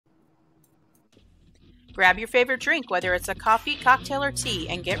Grab your favorite drink, whether it's a coffee, cocktail, or tea,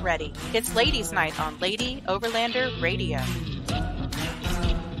 and get ready. It's Ladies' Night on Lady Overlander Radio.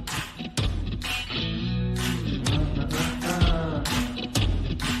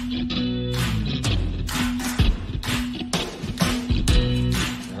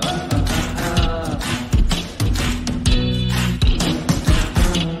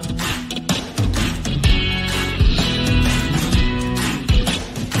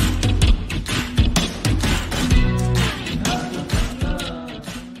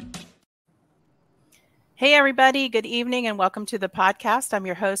 Hey, everybody. Good evening and welcome to the podcast. I'm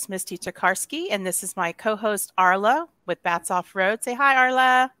your host, Misti Tokarsky, and this is my co-host, Arla, with Bats Off Road. Say hi,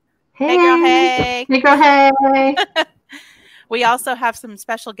 Arla. Hey, girl, hey. Hey, girl, hey. We also have some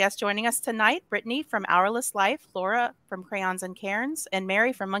special guests joining us tonight. Brittany from Hourless Life, Laura from Crayons and Cairns, and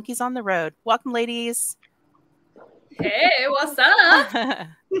Mary from Monkeys on the Road. Welcome, ladies. Hey, what's up?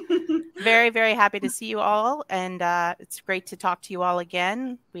 Very, very happy to see you all, and it's great to talk to you all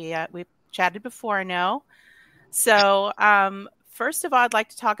again. We chatted before, I know. So first of all, I'd like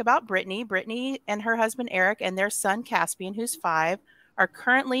to talk about Brittany. Brittany and her husband, Eric, and their son, Caspian, who's 5, are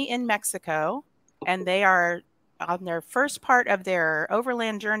currently in Mexico, and they are on their first part of their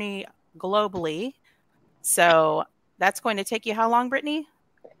overland journey globally. So that's going to take you how long, Brittany?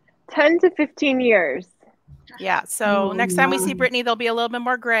 10 to 15 years. Yeah. So next time we see Brittany, there'll be a little bit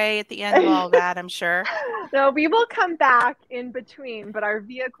more gray at the end of all that, I'm sure. No, we will come back in between, but our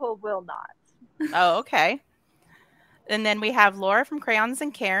vehicle will not. Oh, okay. And then we have Laura from Crayons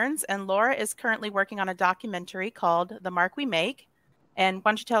and Cairns, and Laura is currently working on a documentary called The Mark We Make. And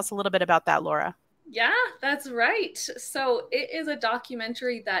why don't you tell us a little bit about that, Laura? Yeah, that's right. So it is a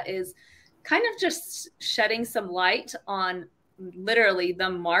documentary that is kind of just shedding some light on literally the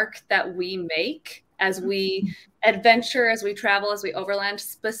mark that we make as we adventure, as we travel, as we overland.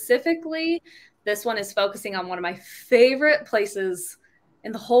 Specifically, this one is focusing on one of my favorite places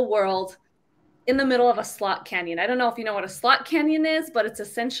in the whole world, in the middle of a slot canyon. I don't know if you know what a slot canyon is, but it's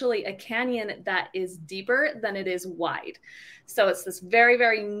essentially a canyon that is deeper than it is wide. So it's this very,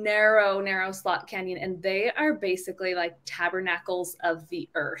 very narrow slot canyon, and they are basically like tabernacles of the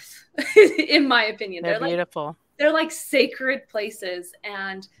earth, in my opinion. They're beautiful. They're like sacred places,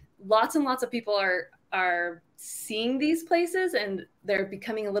 and lots of people are seeing these places, and they're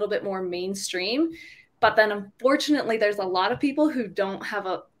becoming a little bit more mainstream. But then unfortunately, there's a lot of people who don't have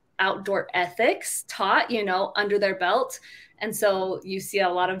a outdoor ethics taught, under their belt. And so you see a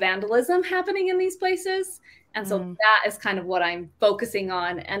lot of vandalism happening in these places. And so that is kind of what I'm focusing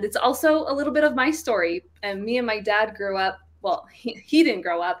on. And it's also a little bit of my story. And me and my dad grew up. Well, he didn't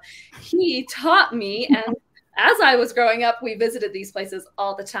grow up. He taught me. And as I was growing up, we visited these places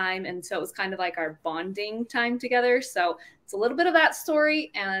all the time. And so it was kind of like our bonding time together. So it's a little bit of that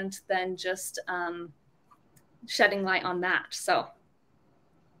story, and then just shedding light on that. So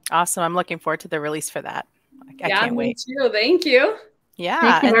awesome. I'm looking forward to the release for that. I can't wait. Me too. Thank you.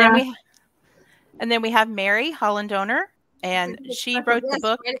 Yeah. And then we have Mary Hollendoner, and she wrote the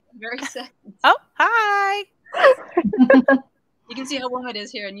book. Oh, hi. You can see how warm it is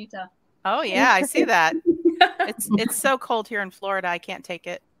here in Utah. Oh, yeah. I see that. It's so cold here in Florida. I can't take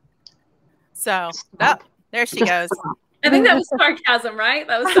it. So, there she goes. I think that was sarcasm, right?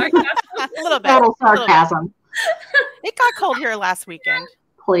 That was sarcasm. A little bit. Total sarcasm. It got cold here last weekend.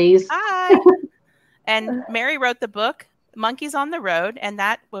 Please. Hi. And Mary wrote the book, Monkeys on the Road, and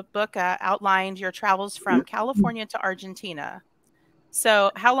that book outlined your travels from California to Argentina.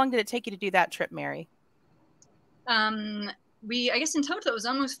 So how long did it take you to do that trip, Mary? I guess in total it was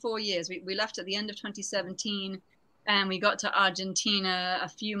almost 4 years. We left at the end of 2017, and we got to Argentina a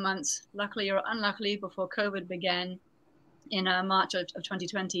few months, luckily or unluckily, before COVID began in March of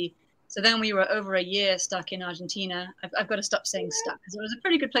 2020. So then we were over a year stuck in Argentina. I've got to stop saying stuck, because it was a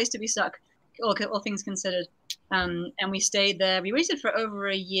pretty good place to be stuck, all things considered. And we stayed there. We waited for over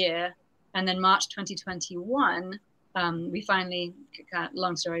a year, and then March 2021, we finally,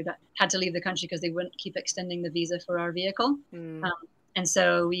 long story, but had to leave the country because they wouldn't keep extending the visa for our vehicle. And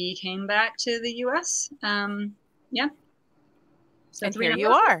so we came back to the US. So and here you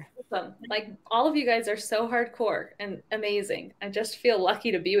are. Awesome. Like, all of you guys are so hardcore and amazing. I just feel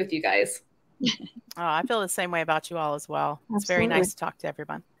lucky to be with you guys. Oh, I feel the same way about you all as well. It's Absolutely. very nice to talk to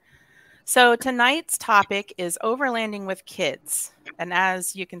everyone. So tonight's topic is overlanding with kids. And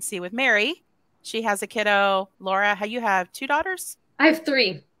as you can see with Mary, she has a kiddo. Laura, you have 2 daughters? I have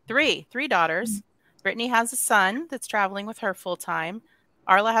 3. Three daughters. Brittany has a son that's traveling with her full time.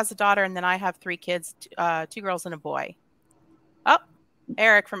 Arla has a daughter, and then I have 3 kids, 2 girls and a boy. Oh,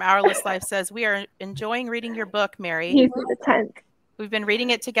 Eric from Hourless Life says, we are enjoying reading your book, Mary. He's in the tent. We've been reading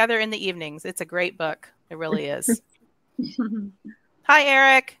it together in the evenings. It's a great book. It really is. Hi,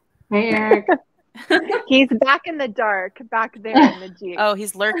 Eric. Hey, Eric. He's back in the dark, back there in the Jeep. Oh,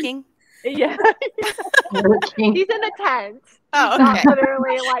 he's lurking? Yeah. Lurking. He's in the tent. Oh, Not okay.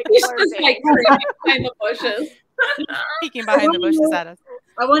 literally like He's just lurking. like creeping behind the bushes. Peeking behind the bushes at us.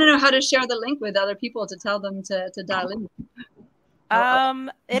 I want to know how to share the link with other people to tell them to dial in.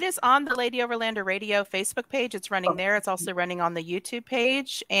 It is on the Lady Overlander Radio Facebook page. It's running there. It's also running on the YouTube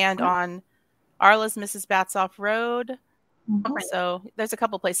page and on Arla's Mrs. Bats Off Road. So there's a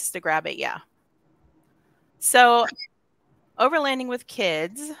couple places to grab it. Yeah. So overlanding with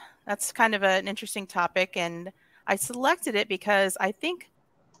kids, that's kind of an interesting topic. And I selected it because I think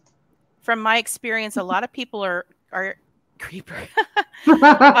from my experience, a lot of people are creeper.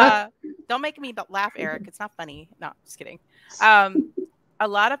 Don't make me laugh, Eric. It's not funny. No, just kidding. A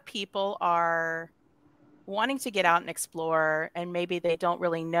lot of people are wanting to get out and explore, and maybe they don't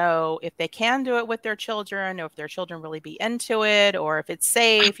really know if they can do it with their children, or if their children really be into it, or if it's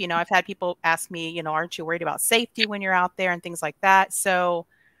safe. You know, I've had people ask me, you know, aren't you worried about safety when you're out there and things like that? So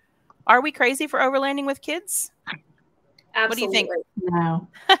are we crazy for overlanding with kids? Absolutely. What do you think? No.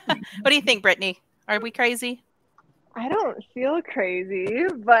 What do you think, Brittany? Are we crazy? I don't feel crazy,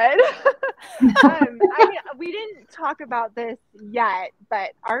 but I mean, we didn't talk about this yet,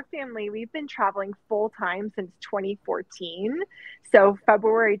 but our family, we've been traveling full time since 2014. So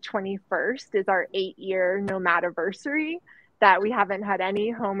February 21st is our 8-year nomadiversary that we haven't had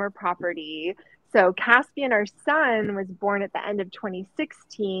any home or property. So Caspian, our son, was born at the end of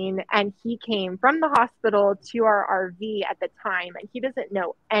 2016, and he came from the hospital to our RV at the time, and he doesn't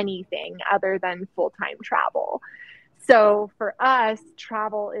know anything other than full-time travel. So for us,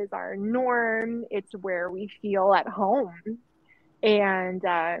 travel is our norm. It's where we feel at home, and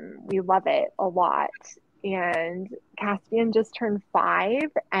we love it a lot. And Caspian just turned 5,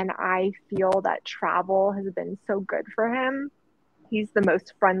 and I feel that travel has been so good for him. He's the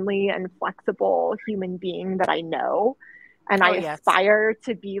most friendly and flexible human being that I know, and I aspire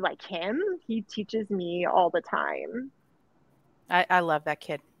to be like him. He teaches me all the time. I love that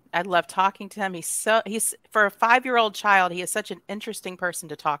kid. I love talking to him. He's for a 5-year-old child, he is such an interesting person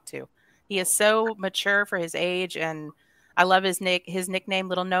to talk to. He is so mature for his age, and I love his nickname,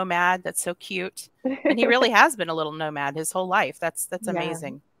 Little Nomad. That's so cute. And he really has been a little nomad his whole life. That's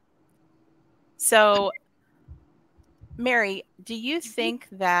amazing. So, Mary, do you think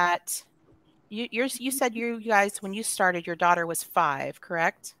that you said you guys, when you started, your daughter was 5,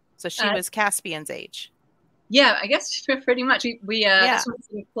 correct? So she was Caspian's age. Yeah, I guess pretty much. We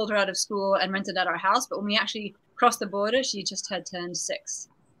pulled her out of school and rented out our house, but when we actually crossed the border, she just had turned 6.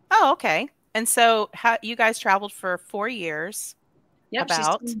 Oh, okay. And so you guys traveled for 4 years. Yep,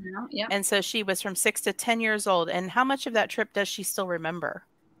 about. She's 10 now. Yep. And so she was from 6 to 10 years old. And how much of that trip does she still remember?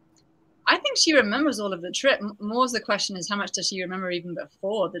 I think she remembers all of the trip. More the question is, how much does she remember even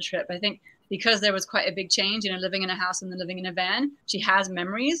before the trip? I think because there was quite a big change, living in a house and then living in a van, she has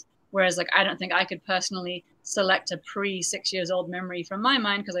memories. Whereas, I don't think I could personally select a pre-6 years old memory from my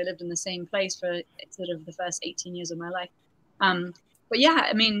mind, because I lived in the same place for sort of the first 18 years of my life. But yeah,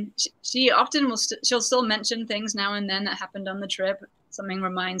 I mean, she often she'll still mention things now and then that happened on the trip. Something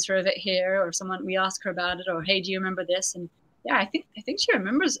reminds her of it here, or we ask her about it, or hey, do you remember this? And yeah, I think she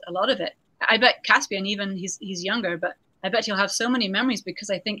remembers a lot of it. I bet Caspian, even he's younger, but I bet he'll have so many memories, because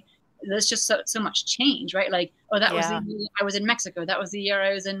I think there's just so much change, right? Like, that was the year I was in Mexico. That was the year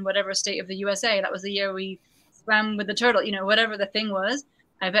I was in whatever state of the USA. That was the year we swam with the turtle, whatever the thing was.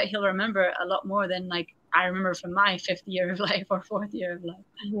 I bet he'll remember a lot more than I remember from my 5th year of life or 4th year of life.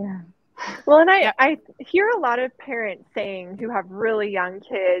 Yeah. Well, and I hear a lot of parents saying, who have really young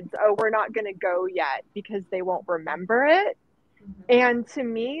kids, oh, we're not going to go yet because they won't remember it. And to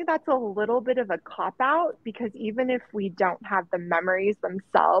me, that's a little bit of a cop-out, because even if we don't have the memories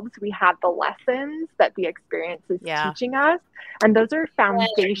themselves, we have the lessons that the experience is teaching us. And those are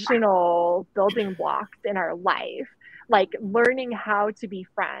foundational building blocks in our life. Like learning how to be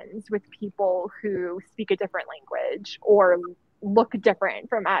friends with people who speak a different language or look different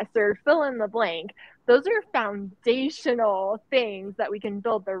from us, or fill in the blank. Those are foundational things that we can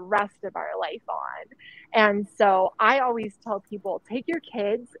build the rest of our life on. And so I always tell people, take your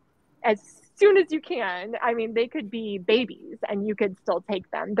kids as soon as you can. I mean, they could be babies and you could still take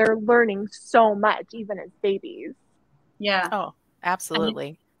them. They're learning so much, even as babies. Yeah. Oh,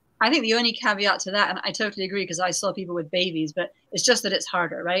 absolutely. I think the only caveat to that, and I totally agree, because I saw people with babies, but it's just that it's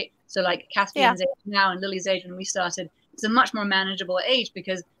harder, right? So Caspian's age now and Lily's age when we started, it's a much more manageable age,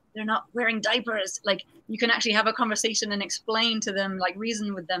 because they're not wearing diapers. You can actually have a conversation and explain to them,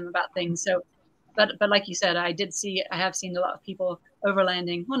 reason with them about things. So But like you said, I have seen a lot of people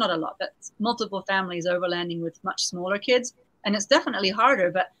overlanding. Well, not a lot, but multiple families overlanding with much smaller kids. And it's definitely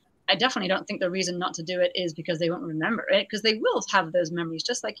harder, but I definitely don't think the reason not to do it is because they won't remember it, because they will have those memories,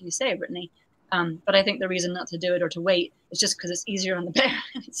 just like you say, Brittany. But I think the reason not to do it or to wait is just because it's easier on the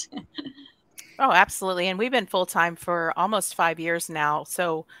parents. Oh, absolutely. And we've been full-time for almost 5 years now.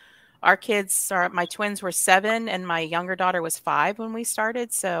 So our kids my twins were 7 and my younger daughter was 5 when we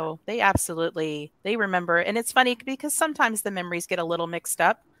started. So they remember. And it's funny because sometimes the memories get a little mixed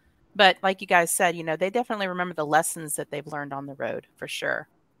up. But like you guys said, they definitely remember the lessons that they've learned on the road for sure.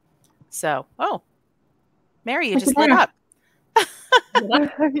 So, Mary, you just lit up.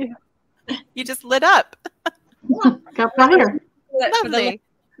 You just lit up. Got better. Lovely.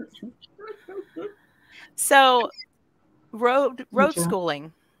 So, road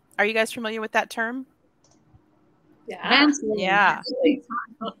schooling. Are you guys familiar with that term? Yeah.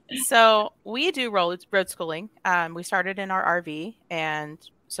 So we do road schooling. We started in our RV, and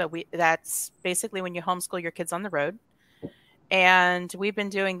so that's basically when you homeschool your kids on the road. And we've been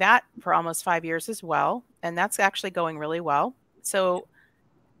doing that for almost 5 years as well, and that's actually going really well. So,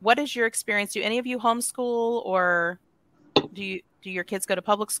 what is your experience? Do any of you homeschool, or do your kids go to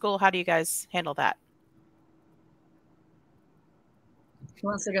public school? How do you guys handle that? Who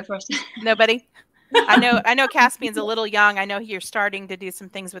wants to go first? Nobody? I know Caspian's a little young. I know you're starting to do some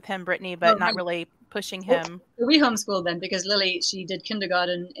things with him, Brittany, but not really pushing him. We homeschooled them because Lily, she did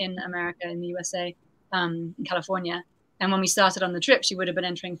kindergarten in America, in the USA, in California. And when we started on the trip, she would have been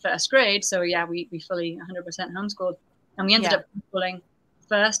entering first grade. So yeah, we fully 100% homeschooled. And we ended up homeschooling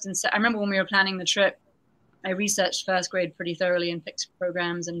first. And so I remember when we were planning the trip, I researched first grade pretty thoroughly and picked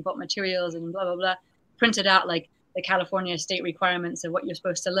programs and bought materials and blah, blah, blah. Printed out like the California state requirements of what you're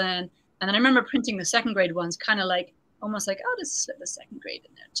supposed to learn. And then I remember printing the second grade ones, kind of like, almost like, oh, just slip the second grade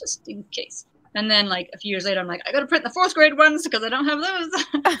in there, just in case. And then like a few years later, I'm like, I got to print the fourth grade ones because I don't have those.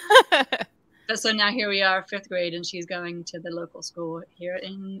 But so now here we are, 5th grade, and she's going to the local school here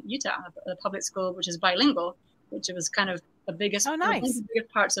in Utah, a public school, which is bilingual, which was kind of the biggest, one of the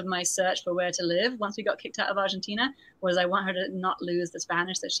biggest parts of my search for where to live once we got kicked out of Argentina was I want her to not lose the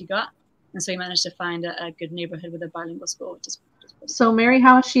Spanish that she got. And so we managed to find a good neighborhood with a bilingual school, which is So Mary,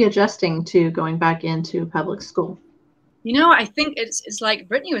 how is she adjusting to going back into public school? I think it's like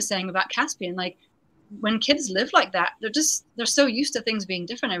Brittany was saying about Caspian, like when kids live like that, they're so used to things being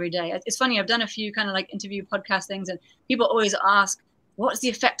different every day. It's funny, I've done a few kind of like interview podcast things, and people always ask, what's the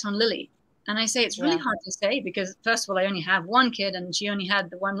effect on Lily? And I say, it's really hard to say because first of all, I only have one kid and she only had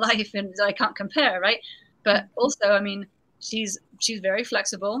the one life and I can't compare, right? But also, I mean, she's very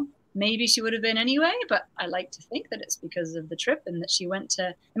flexible. Maybe she would have been anyway, but I like to think that it's because of the trip and that she went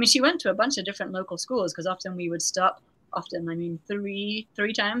to a bunch of different local schools because often we would stop, three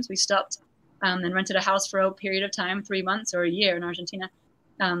times we stopped and rented a house for a period of time, 3 months or a year in Argentina.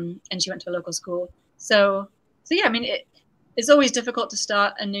 And she went to a local school. So yeah, I mean, it's always difficult to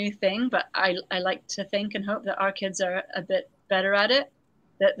start a new thing, but I like to think and hope that our kids are a bit better at it.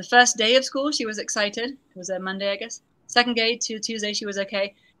 The first day of school, she was excited. It was a Monday, I guess. Second day to Tuesday, she was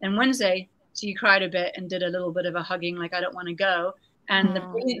okay. And Wednesday, she cried a bit and did a little bit of a hugging, like, I don't want to go. And the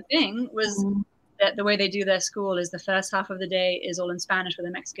brilliant thing was that the way they do their school is the first half of the day is all in Spanish with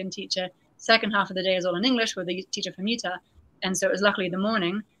a Mexican teacher. Second half of the day is all in English with a teacher from Utah. And so it was luckily the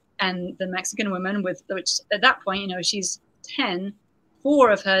morning. And the Mexican woman, which at that point, she's 10, 4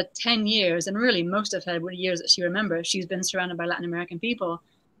 of her 10 years, and really most of her years that she remembers, she's been surrounded by Latin American people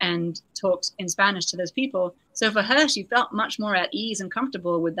and talked in Spanish to those people. So for her, she felt much more at ease and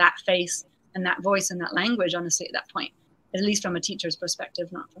comfortable with that face and that voice and that language, honestly, at that point, at least from a teacher's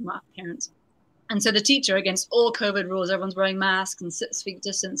perspective, not from our parents. And so the teacher, against all COVID rules, everyone's wearing masks and 6 feet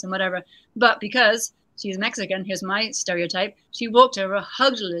distance and whatever. But because she's Mexican, here's my stereotype, she walked over,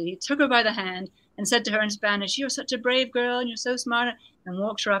 hugged Lily, took her by the hand, and said to her in Spanish, "You're such a brave girl and you're so smart," and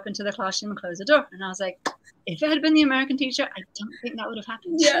walked her up into the classroom and closed the door. And I was like, if it had been the American teacher, I don't think that would have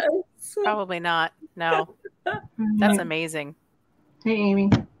happened. Yes. Probably not. No. That's amazing. Hey, Amy.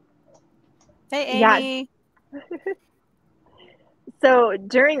 Hey, Amy. Yeah. So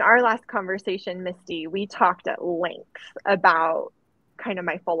during our last conversation, Misti, we talked at length about kind of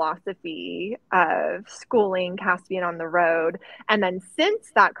my philosophy of schooling Caspian on the road. And then since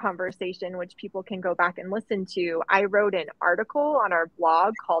that conversation, which people can go back and listen to, I wrote an article on our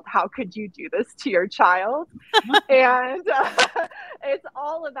blog called "How Could You Do This to Your Child?" And it's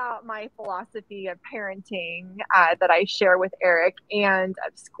all about my philosophy of parenting that I share with Eric and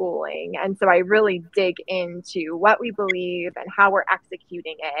of schooling. And so I really dig into what we believe and how we're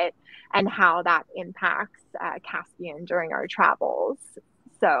executing it and how that impacts Caspian during our travels.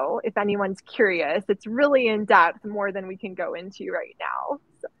 So if anyone's curious, it's really in depth, more than we can go into right now.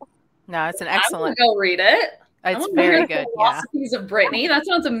 So. No, it's an I'm excellent. gonna go read it. It's very good. Yeah. Philosophies of Brittany. That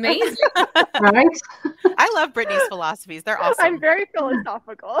sounds amazing. Right? I love Brittany's philosophies. They're awesome. I'm very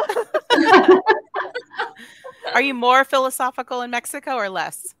philosophical. Are you more philosophical in Mexico or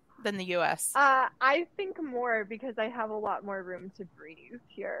less than the U.S.? I think more, because I have a lot more room to breathe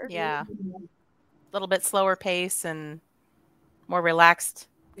here. Yeah. A little bit slower pace and more relaxed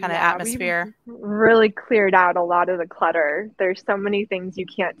kind of atmosphere. We've really cleared out a lot of the clutter. There's so many things you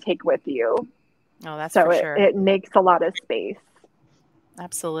can't take with you. Oh, that's so for sure. It makes a lot of space.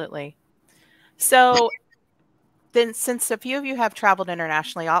 Absolutely. So then, since a few of you have traveled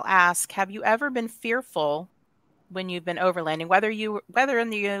internationally, I'll ask, have you ever been fearful when you've been overlanding, whether in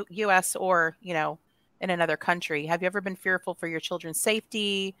the U.S. or, you know, in another country? Have you ever been fearful for your children's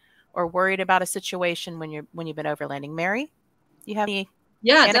safety or worried about a situation when you've been overlanding? Mary, you have any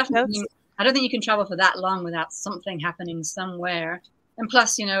anecdotes? Definitely. I don't think you can travel for that long without something happening somewhere. And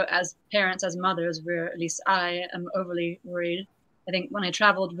plus, you know, as parents, as mothers, at least I am overly worried. I think when I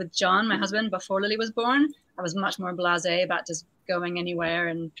traveled with John, my husband, before Lily was born, I was much more blasé about just going anywhere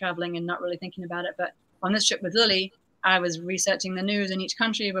and traveling and not really thinking about it. But on this trip with Lily, I was researching the news in each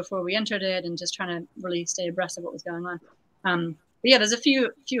country before we entered it and just trying to really stay abreast of what was going on. But yeah, there's a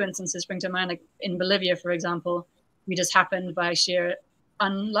few instances spring to mind. Like in Bolivia, for example, we just happened by sheer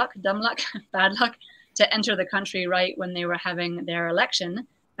unluck, dumb luck, bad luck, to enter the country right when they were having their election.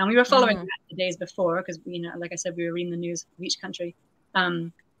 And we were following that the days before because, you know, like I said, we were reading the news of each country.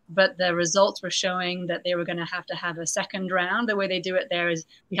 But the results were showing that they were going to have a second round. The way they do it there is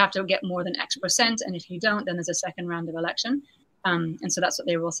you have to get more than X%. And if you don't, then there's a second round of election. And so that's what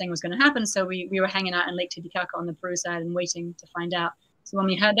they were all saying was going to happen. So we were hanging out in Lake Titicaca on the Peru side and waiting to find out. So when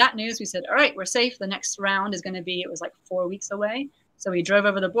we heard that news, we said, all right, we're safe. The next round is going to be, it was like 4 weeks away. So we drove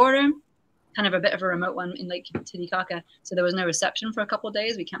over the border, kind of a bit of a remote one in Lake Titicaca. So there was no reception for a couple of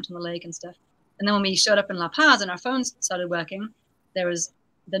days. We camped on the lake and stuff. And then when we showed up in La Paz and our phones started working, there was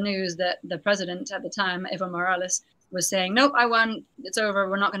the news that the president at the time, Evo Morales, was saying, nope, I won. It's over.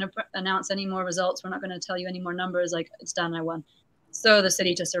 We're not going to announce any more results. We're not going to tell you any more numbers. Like, it's done. I won. So the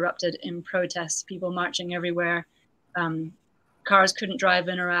city just erupted in protests, people marching everywhere. Cars couldn't drive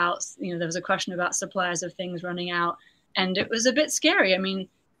in or out. You know, there was a question about supplies of things running out. And it was a bit scary. I mean,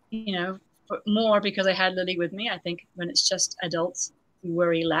 you know, more because I had Lily with me. I think when it's just adults, you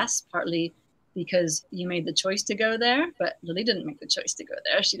worry less, partly because you made the choice to go there, but Lily didn't make the choice to go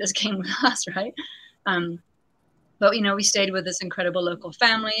there. She just came with us, right? But, you know, we stayed with this incredible local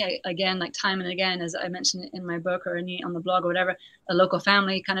family. Again, like time and again, as I mentioned in my book or on the blog or whatever, a local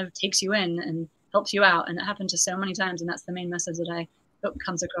family kind of takes you in and helps you out. And it happened just so many times. And that's the main message that I hope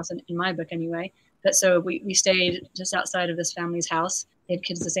comes across in my book anyway. But so we stayed just outside of this family's house. They had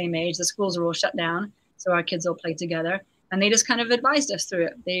kids the same age. The schools were all shut down. So our kids all played together. And they just kind of advised us through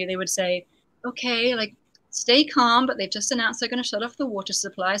it. They would say, okay, like, stay calm, but they've just announced they're going to shut off the water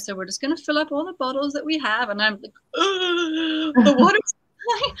supply. So we're just going to fill up all the bottles that we have. And I'm like, the water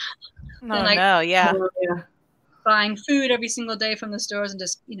supply? Buying food every single day from the stores and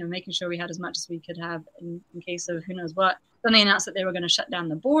just, you know, making sure we had as much as we could have in case of who knows what. Then they announced that they were going to shut down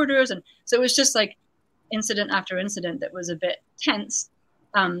the borders. And so it was just like incident after incident that was a bit tense.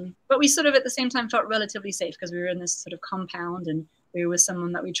 But we sort of at the same time felt relatively safe because we were in this sort of compound and we were with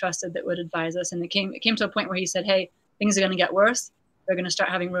someone that we trusted that would advise us. And it came to a point where he said, hey, things are going to get worse. They're going to start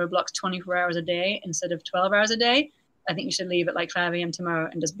having roadblocks 24 hours a day instead of 12 hours a day. I think you should leave at like 5 a.m. tomorrow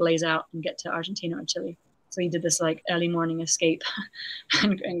and just blaze out and get to Argentina or Chile. So he did this like early morning escape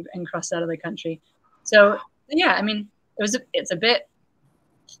and crossed out of the country. So yeah, I mean, it's a bit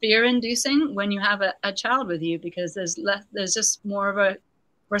fear-inducing when you have a child with you because there's just more of a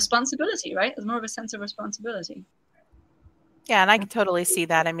responsibility, right? There's more of a sense of responsibility. Yeah, and I can totally see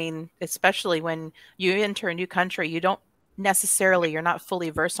that. I mean, especially when you enter a new country, you're not fully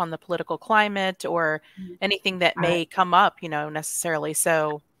versed on the political climate or anything that may come up, you know, necessarily.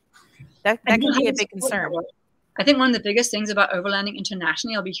 So that can be a big concern. I think one of the biggest things about overlanding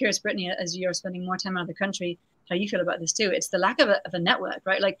internationally, I'll be curious, Brittany, as you're spending more time out of the country, how you feel about this too. It's the lack of a network,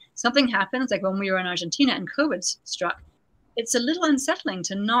 right? Like something happens, like when we were in Argentina and COVID struck, it's a little unsettling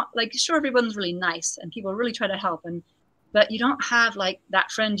to not, like, sure, everyone's really nice and people really try to help, but you don't have like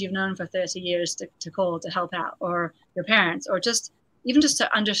that friend you've known for 30 years to call to help out, or your parents, or even just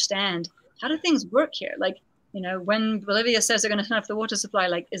to understand how do things work here. Like, you know, when Bolivia says they're going to turn off the water supply,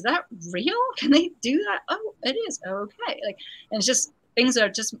 like, is that real? Can they do that? Oh, it is. Okay. Like, and it's just, things are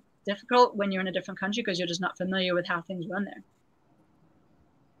just difficult when you're in a different country because you're just not familiar with how things run there.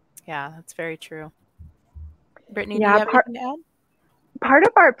 Yeah, that's very true. Brittany, do you have anything to add? Part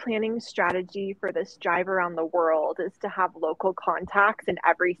of our planning strategy for this drive around the world is to have local contacts in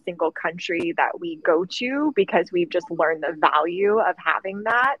every single country that we go to, because we've just learned the value of having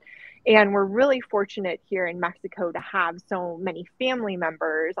that. And we're really fortunate here in Mexico to have so many family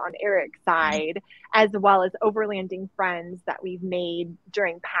members on Eric's side, as well as overlanding friends that we've made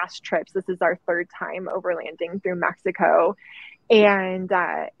during past trips. This is our third time overlanding through Mexico. And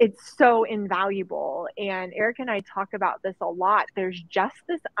it's so invaluable. And Eric and I talk about this a lot. There's just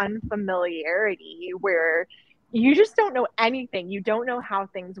this unfamiliarity where you just don't know anything. You don't know how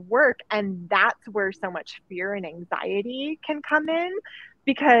things work. And that's where so much fear and anxiety can come in,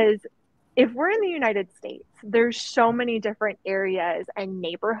 because if we're in the United States, there's so many different areas and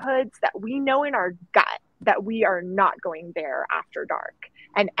neighborhoods that we know in our gut that we are not going there after dark.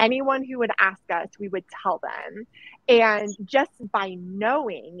 And anyone who would ask us, we would tell them. And just by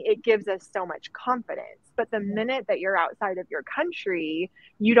knowing, it gives us so much confidence. But the minute that you're outside of your country,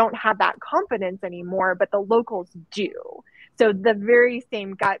 you don't have that confidence anymore, but the locals do. So the very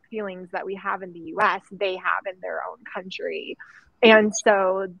same gut feelings that we have in the US, they have in their own country. And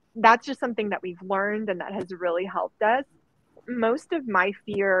so that's just something that we've learned and that has really helped us. Most of my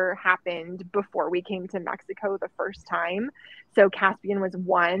fear happened before we came to Mexico the first time. So Caspian was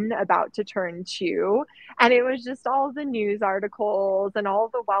 1, about to turn 2. And it was just all the news articles and all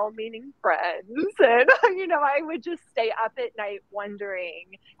the well-meaning friends. And, I would just stay up at night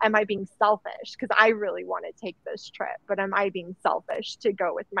wondering, am I being selfish? Because I really want to take this trip, but am I being selfish to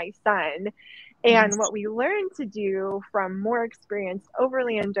go with my son? And what we learned to do from more experienced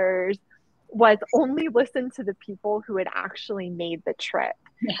overlanders was only listen to the people who had actually made the trip.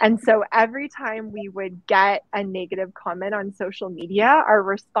 And so every time we would get a negative comment on social media, our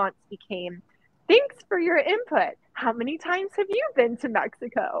response became, thanks for your input. How many times have you been to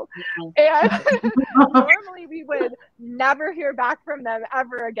Mexico? And normally we would never hear back from them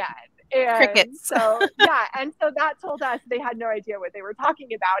ever again. And Crickets. so that told us they had no idea what they were talking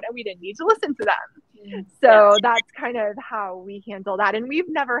about, and we didn't need to listen to them. So that's kind of how we handle that. And we've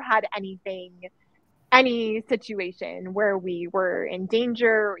never had any situation where we were in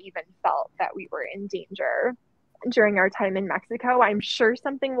danger or even felt that we were in danger during our time in Mexico. I'm sure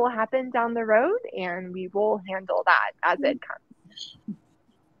something will happen down the road, and we will handle that as it comes.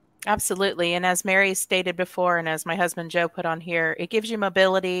 Absolutely. And as Mary stated before, and as my husband Joe put on here, it gives you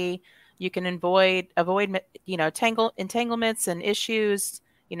mobility. You can avoid entanglements and issues.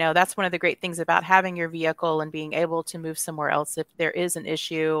 That's one of the great things about having your vehicle and being able to move somewhere else if there is an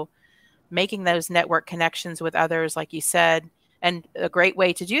issue, making those network connections with others, like you said. And a great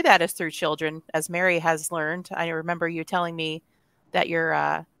way to do that is through children, as Mary has learned. I remember you telling me that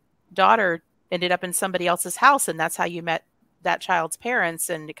your daughter ended up in somebody else's house, and that's how you met that child's parents,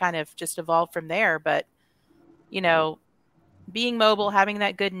 and it kind of just evolved from there. But, being mobile, having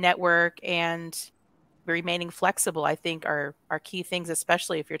that good network, and remaining flexible, I think are key things,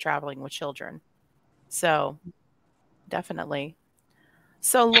 especially if you're traveling with children. So definitely.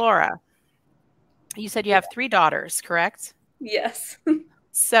 So Laura, you said you have 3 daughters, correct? Yes.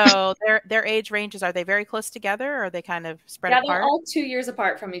 So their age ranges, are they very close together, or are they kind of spread apart? Yeah, they're all 2 years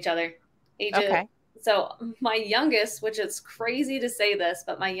apart from each other. Okay. So my youngest, which is crazy to say this,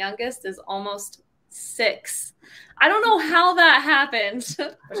 but my youngest is almost 6. I don't know how that happened,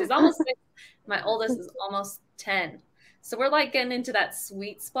 but she's almost 6. My oldest is almost 10. So we're like getting into that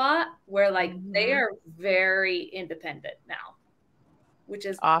sweet spot where they are very independent now, which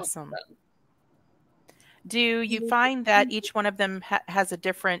is awesome. Do you find that each one of them has a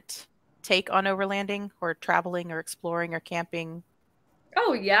different take on overlanding or traveling or exploring or camping?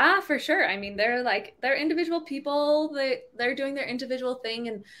 Oh yeah, for sure. I mean, they're individual people. They're doing their individual thing,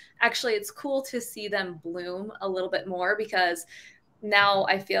 and actually it's cool to see them bloom a little bit more, because now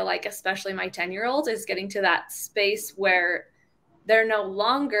I feel like especially my 10-year-old is getting to that space where they're no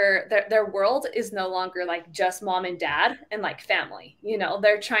longer their world is no longer like just mom and dad and like family.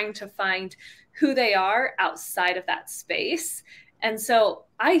 They're trying to find who they are outside of that space. And so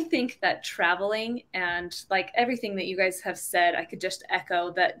I think that traveling and like everything that you guys have said, I could just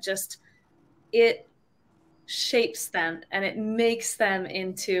echo that. Just it shapes them and it makes them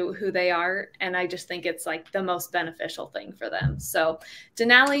into who they are. And I just think it's like the most beneficial thing for them. So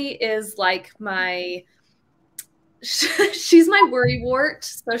Denali is like she's my worrywart.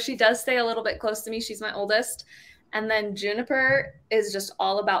 So she does stay a little bit close to me. She's my oldest. And then Juniper is just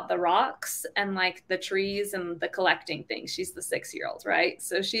all about the rocks and like the trees and the collecting things. She's the 6-year-old, right?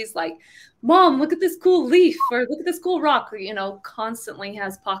 So she's like, Mom, look at this cool leaf, or look at this cool rock, constantly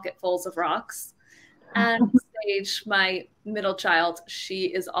has pocketfuls of rocks. And Sage, my middle child, she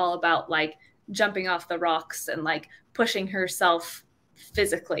is all about like jumping off the rocks and like pushing herself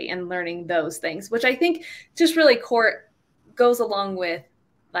physically and learning those things, which I think just really goes along with,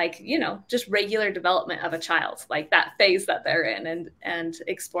 like, you know, just regular development of a child, like that phase that they're in, and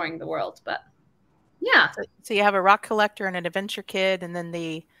exploring the world. But yeah. So you have a rock collector and an adventure kid, and then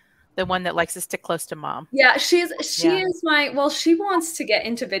the one that likes to stick close to mom. Yeah, she is she wants to get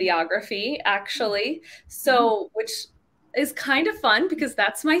into videography, actually. So, which is kind of fun because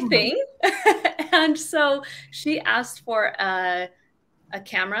that's my thing. And so she asked for a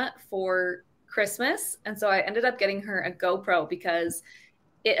camera for Christmas. And so I ended up getting her a GoPro because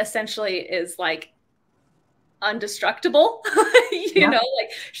it essentially is like undestructible. You know,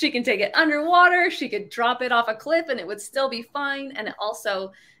 like she can take it underwater, she could drop it off a cliff and it would still be fine. And it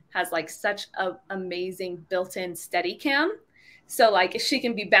also has like such an amazing built-in steady cam. So like she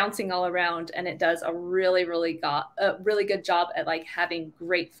can be bouncing all around, and it does a really good job at like having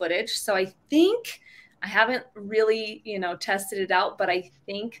great footage. So I think, I haven't really, you know, tested it out, but I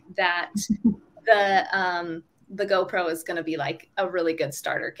think that the GoPro is going to be like a really good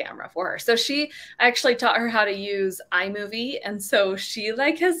starter camera for her. So I actually taught her how to use iMovie. And so she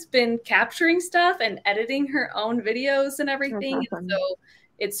like has been capturing stuff and editing her own videos and everything. And so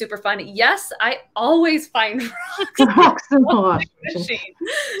it's super fun. Yes, I always find rocks in the washing machine.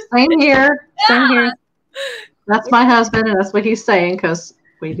 Same here. Same here. That's my husband, and that's what he's saying, because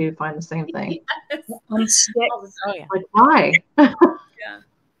we do find the same thing. Yes. Oh yeah. Like, why?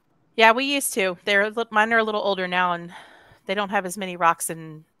 Yeah, we used to. Mine are a little older now, and they don't have as many rocks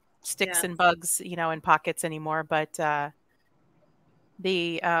and sticks and bugs, you know, in pockets anymore. But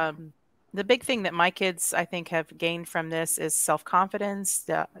the big thing that my kids, I think, have gained from this is self-confidence.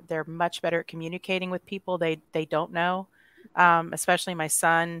 They're much better at communicating with people they don't know, especially my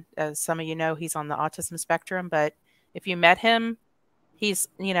son. As some of you know, he's on the autism spectrum. But if you met him, he's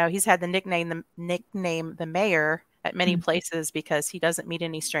had the nickname the mayor at many places because he doesn't meet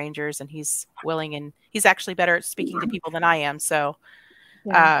any strangers, and he's willing, and he's actually better at speaking to people than I am. So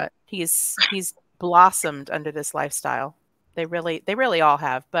he's blossomed under this lifestyle. They really all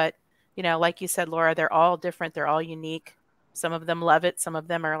have. But you know, like you said, Laura, they're all different. They're all unique. Some of them love it. Some of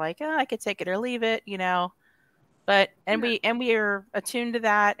them are like, oh, I could take it or leave it, you know. But we are attuned to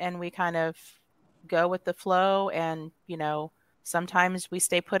that, and we kind of go with the flow. And you know, sometimes we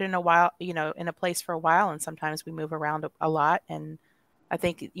stay put in a place for a while, and sometimes we move around a lot. And I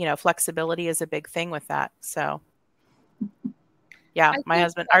think, you know, flexibility is a big thing with that. So yeah,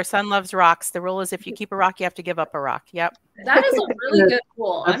 our son loves rocks. The rule is if you keep a rock, you have to give up a rock. Yep. That is a really good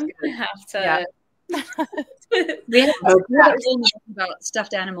rule. I'm going to have to. We had about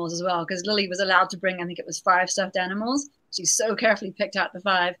stuffed animals as well, because Lily was allowed to bring, I think it was 5 stuffed animals. She so carefully picked out the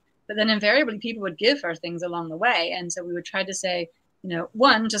 5. But then invariably people would give her things along the way. And so we would try to say, you know,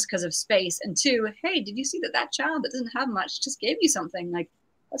 1, just because of space, and 2, hey, did you see that child that doesn't have much just gave you something? Like,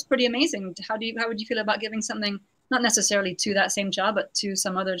 that's pretty amazing. How would you feel about giving something, not necessarily to that same child, but to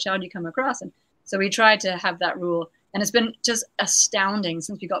some other child you come across? And so we tried to have that rule. And it's been just astounding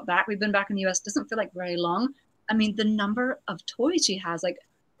since we got back. We've been back in the US, doesn't feel like very long. I mean, the number of toys she has, like,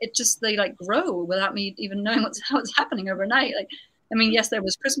 they like grow without me even knowing how it's happening overnight. Like, I mean, yes, there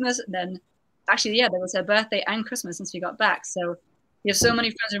was Christmas, and then actually, there was her birthday and Christmas since we got back. So we have so many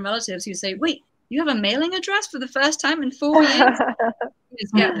friends and relatives who say, wait, you have a mailing address for the first time in 4 years?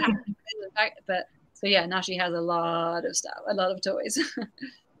 But so yeah, now she has a lot of stuff, a lot of toys.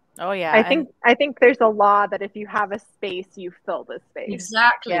 Oh yeah. I think there's a law that if you have a space, you fill the space.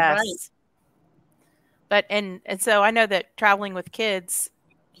 Exactly. Yes. Right. But and so I know that traveling with kids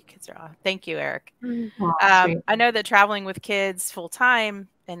are thank you, Eric. I know that traveling with kids full time,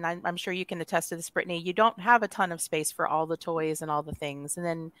 and I'm sure you can attest to this, Brittany, you don't have a ton of space for all the toys and all the things. And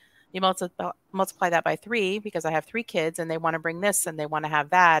then you multiply that by 3, because I have 3 kids and they want to bring this and they want to have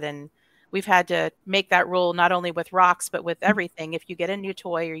that. And we've had to make that rule not only with rocks, but with everything. If you get a new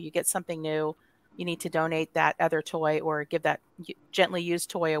toy or you get something new, you need to donate that other toy or give that gently used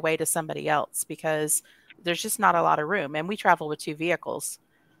toy away to somebody else, because there's just not a lot of room. And we travel with 2 vehicles.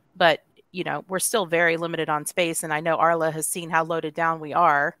 But, you know, we're still very limited on space. And I know Arla has seen how loaded down we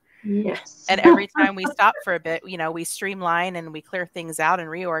are. Yes. And every time we stop for a bit, you know, we streamline and we clear things out and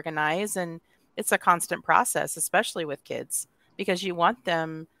reorganize. And it's a constant process, especially with kids, because you want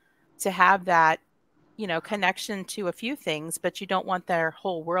them to have that, you know, connection to a few things, but you don't want their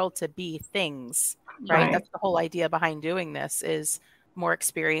whole world to be things, right? That's the whole idea behind doing this, is more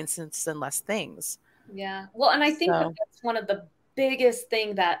experiences and less things. Yeah. Well, and I think that's one of the biggest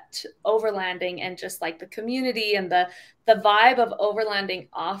thing that overlanding and just like the community and the vibe of overlanding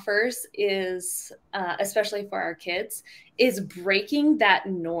offers is, especially for our kids, is breaking that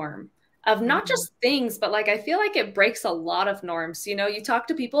norm of not just things, but like I feel like it breaks a lot of norms. You know, you talk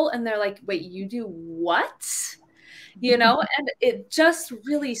to people and they're like, wait, you do what? You know, and it just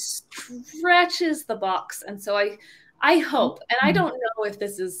really stretches the box. And so I hope, and I don't know if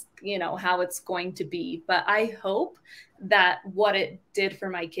this is, you know, how it's going to be, but I hope that what it did for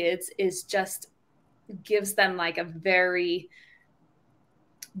my kids is just gives them like a very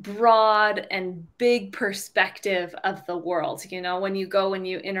broad and big perspective of the world. You know, when you go and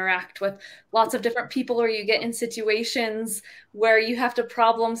you interact with lots of different people, or you get in situations where you have to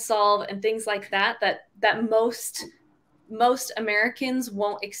problem solve and things like that, that most Americans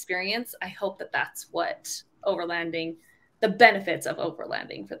won't experience. I hope that that's what overlanding, the benefits of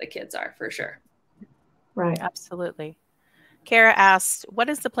overlanding for the kids are, for sure. Right. Absolutely. Kara asked, what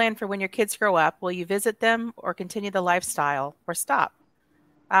is the plan for when your kids grow up? Will you visit them or continue the lifestyle or stop?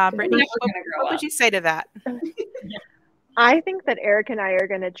 Brittany, what would you say to that? I think that Eric and I are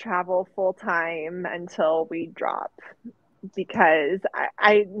going to travel full time until we drop, because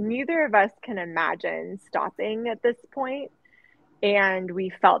I neither of us can imagine stopping at this point. And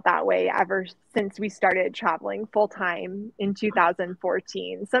we felt that way ever since we started traveling full time in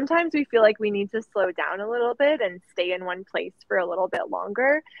 2014. Sometimes we feel like we need to slow down a little bit and stay in one place for a little bit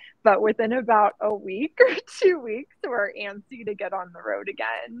longer. But within about a week or 2 weeks, we're antsy to get on the road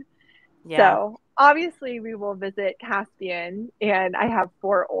again. Yeah. So obviously we will visit Caspian, and I have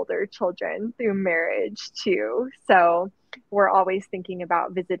 4 older children through marriage too. So we're always thinking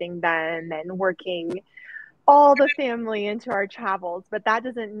about visiting them and working all the family into our travels, but that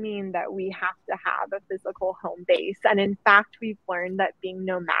doesn't mean that we have to have a physical home base. And in fact, we've learned that being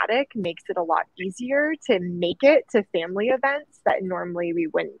nomadic makes it a lot easier to make it to family events that normally we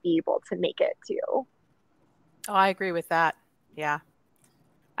wouldn't be able to make it to. Oh, I agree with that. Yeah.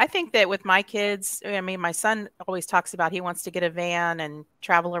 I think that with my kids, I mean, my son always talks about he wants to get a van and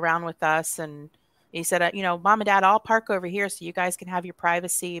travel around with us. And he said, you know, Mom and Dad, I'll park over here so you guys can have your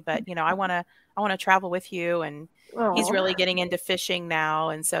privacy. But, you know, I want to travel with you. And he's really getting into fishing now.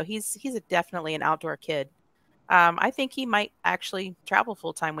 And so he's definitely an outdoor kid. I think he might actually travel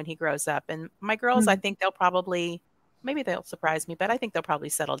full time when he grows up. And my girls, I think maybe they'll surprise me, but I think they'll probably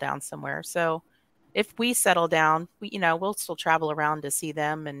settle down somewhere. So if we settle down, we'll still travel around to see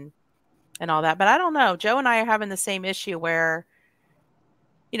them and all that. But I don't know. Joe and I are having the same issue where,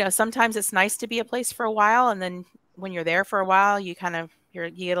 you know, sometimes it's nice to be a place for a while. And then when you're there for a while, you get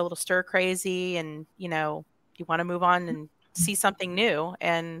a little stir crazy and, you know, you want to move on and see something new.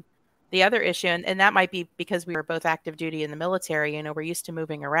 And the other issue, and that might be because we were both active duty in the military, you know, we're used to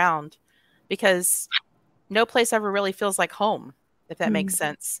moving around, because no place ever really feels like home, if that makes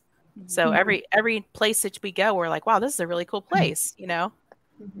sense. So every place that we go, we're like, wow, this is a really cool place, you know?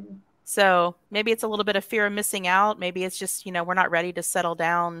 So maybe it's a little bit of fear of missing out. Maybe it's just, you know, we're not ready to settle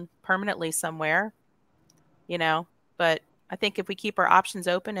down permanently somewhere, you know, but I think if we keep our options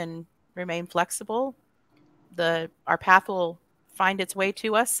open and remain flexible, our path will find its way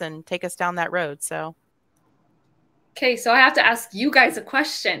to us and take us down that road. So. Okay. So I have to ask you guys a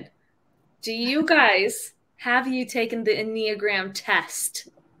question. Have you taken the Enneagram test?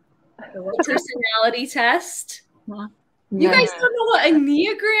 The personality test? You guys don't know what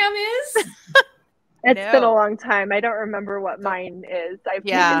Enneagram is? It's been a long time. I don't remember what mine is. I've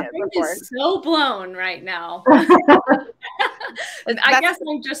taken it before. I'm so blown right now. I guess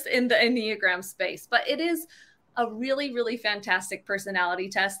I'm just in the Enneagram space, but it is a really, really fantastic personality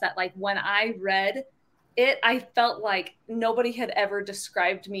test that, like, when I read it, I felt like nobody had ever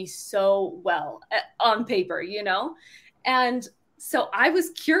described me so well on paper, you know? And so I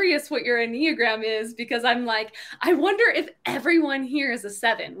was curious what your Enneagram is, because I'm like, I wonder if everyone here is a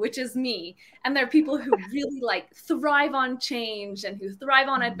 7, which is me. And there are people who really like thrive on change and who thrive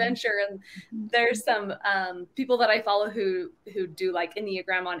on adventure. And there's some people that I follow who do like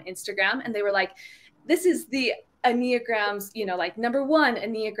Enneagram on Instagram. And they were like, this is the Enneagram's, you know, like number 1,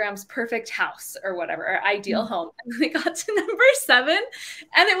 Enneagram's perfect house or whatever, or ideal home. And they got to number 7,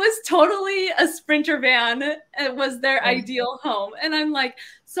 and it was totally a Sprinter van. It was their ideal home. And I'm like,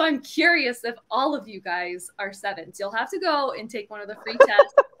 so I'm curious if all of you guys are 7s. You'll have to go and take one of the free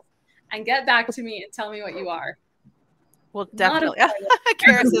tests and get back to me and tell me what you are. Well, definitely.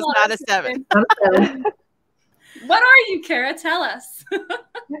 Kara is not a 7. What are you, Kara? Tell us.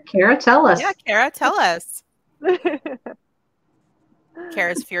 Kara, tell us. Yeah, Kara, tell us.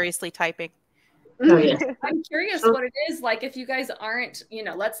 Kara's furiously typing. Oh, yes. I'm curious what it is like if you guys aren't, you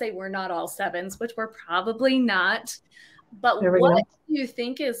know, let's say we're not all 7s, which we're probably not, but what do you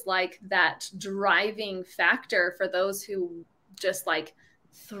think is like that driving factor for those who just like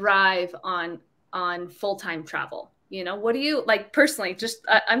thrive on full-time travel? You know, what do you like personally? Just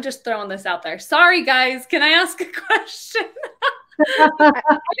I'm just throwing this out there. Sorry, guys. Can I ask a question? I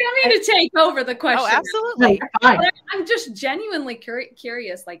don't mean to take over the question. Oh, absolutely. I'm just genuinely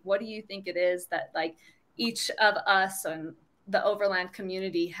curious. Like, what do you think it is that like each of us and the Overland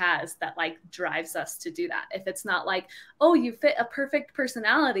community has that like drives us to do that? If it's not like, oh, you fit a perfect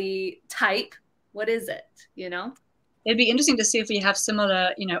personality type, what is it? You know, it'd be interesting to see if we have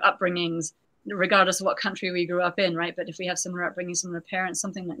similar, you know, upbringings, regardless of what country we grew up in, right? But if we have similar upbringing, similar parents,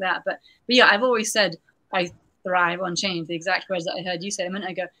 something like that. But yeah, I've always said I thrive on change, the exact words that I heard you say a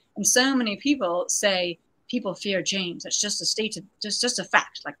minute ago. And so many people say people fear change. That's just a state of just a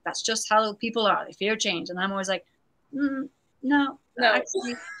fact. Like that's just how people are. They fear change. And I'm always like, no.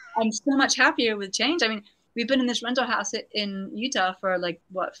 Actually, I'm so much happier with change. I mean, we've been in this rental house in Utah for like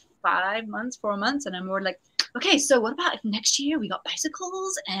what, 4 months, and I'm more like, okay, so what about if next year we got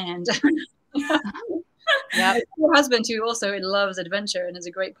bicycles and yeah. My husband, who also loves adventure and is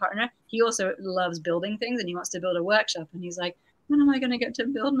a great partner, he also loves building things, and he wants to build a workshop, and he's like, when am I going to get to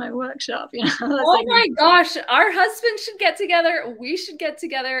build my workshop? You know? Oh like, my gosh, our husband should get together. We should get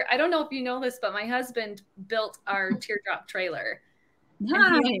together. I don't know if you know this, but my husband built our teardrop trailer.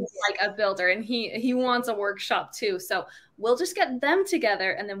 Nice. He's like a builder, and he wants a workshop too. So we'll just get them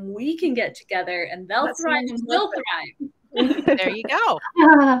together, and then we can get together, and they'll thrive and we'll thrive. There you go.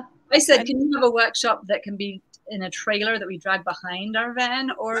 I said, can you have a workshop that can be in a trailer that we drag behind our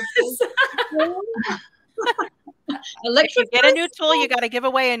van, or if you get a new tool, you got to give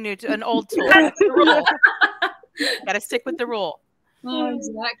away an old tool. That's the rule. Got to stick with the rule. Oh,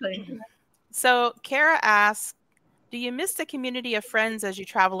 exactly. So Kara asks, do you miss the community of friends as you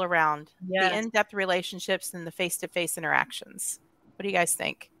travel around? Yes. The in-depth relationships and the face-to-face interactions. What do you guys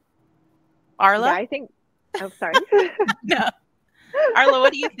think? Arla? Yeah, I think. Oh, sorry. No. Arla,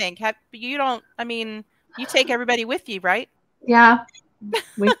 what do you think? You take everybody with you, right? Yeah,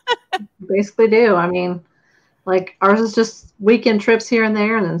 we basically do. I mean, like ours is just weekend trips here and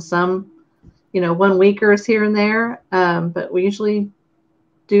there, and then some, 1 weekers here and there. But we usually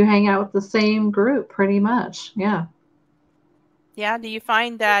do hang out with the same group pretty much. Yeah. Yeah. Do you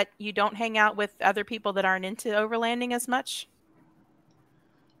find that you don't hang out with other people that aren't into overlanding as much?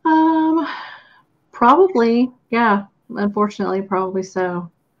 Probably. Yeah. Unfortunately, probably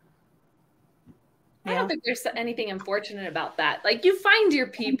so. I don't think there's anything unfortunate about that. Like you find your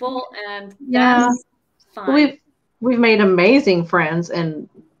people, and yeah, that's fine. We've made amazing friends and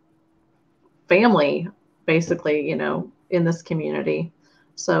family, basically, in this community.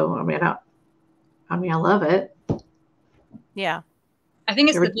 So I love it. Yeah. I think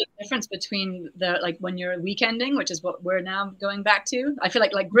it's the big difference between when you're weekending, which is what we're now going back to. I feel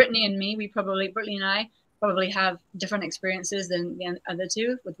like Brittany and me, Brittany and I probably have different experiences than the other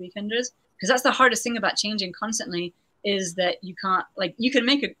two with weekenders, because that's the hardest thing about changing constantly, is that you can't, you can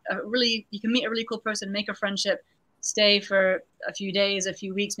meet a really cool person, make a friendship, stay for a few days, a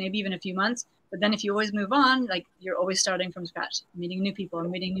few weeks, maybe even a few months. But then if you always move on, you're always starting from scratch, meeting new people,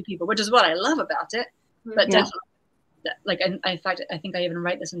 which is what I love about it. But definitely, in fact, I think I even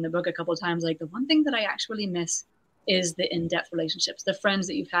write this in the book a couple of times. The one thing that I actually miss is the in-depth relationships, the friends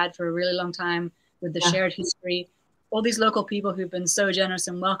that you've had for a really long time, with the shared history, all these local people who've been so generous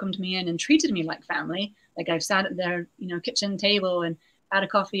and welcomed me in and treated me like family. I've sat at their, kitchen table and had a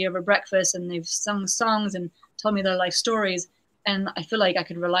coffee over breakfast, and they've sung songs and told me their life stories. And I feel like I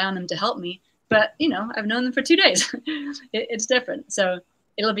could rely on them to help me. But, I've known them for 2 days. It's different. So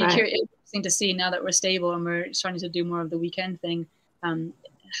it'll be interesting to see, now that we're stable and we're starting to do more of the weekend thing,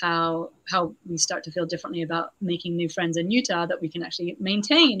 how we start to feel differently about making new friends in Utah that we can actually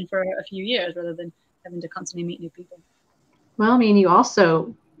maintain for a few years, rather than having to constantly meet new people. Well, you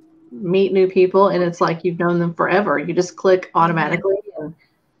also meet new people, and it's like you've known them forever. You just click automatically, and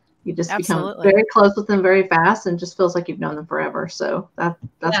you just become very close with them very fast, and just feels like you've known them forever. So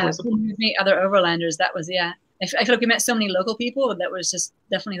that's when we meet other overlanders. That was I feel like we met so many local people. That was just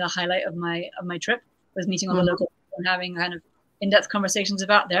definitely the highlight of my trip, was meeting all the local people and having kind of in-depth conversations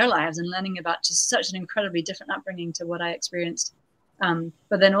about their lives and learning about just such an incredibly different upbringing to what I experienced.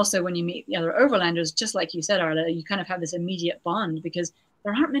 But then also when you meet the other overlanders, just like you said, Arla, you kind of have this immediate bond, because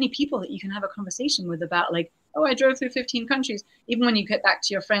there aren't many people that you can have a conversation with about I drove through 15 countries. Even when you get back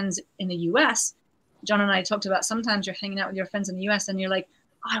to your friends in the US, John and I talked about, sometimes you're hanging out with your friends in the US and you're like,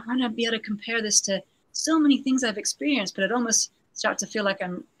 I want to be able to compare this to so many things I've experienced, but it almost starts to feel like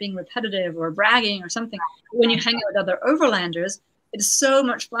I'm being repetitive or bragging or something. When you hang out with other overlanders, it's so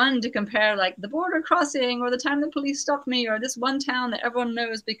much fun to compare the border crossing, or the time the police stopped me, or this one town that everyone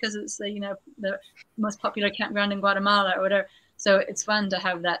knows because it's the most popular campground in Guatemala or whatever. So it's fun to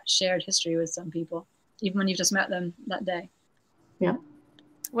have that shared history with some people. even when you've just met them that day. Yeah.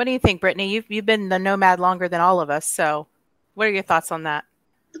 What do you think, Brittany? You've been the nomad longer than all of us, so what are your thoughts on that?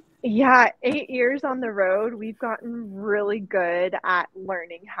 Yeah, 8 years on the road, we've gotten really good at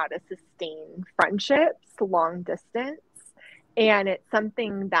learning how to sustain friendships long distance. And it's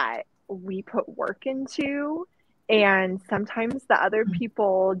something that we put work into. And sometimes the other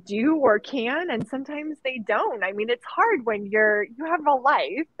people do or can, and sometimes they don't. I mean, it's hard when you have a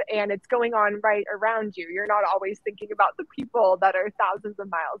life and it's going on right around you. You're not always thinking about the people that are thousands of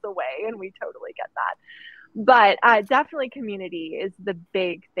miles away, and we totally get that. But definitely community is the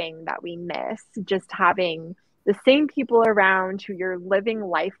big thing that we miss, just having the same people around who you're living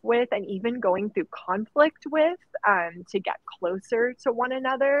life with and even going through conflict with, to get closer to one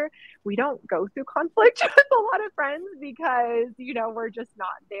another. We don't go through conflict with a lot of friends because, we're just not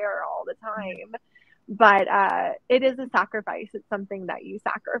there all the time. But it is a sacrifice. It's something that you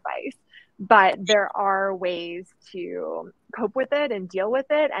sacrifice. But there are ways to cope with it and deal with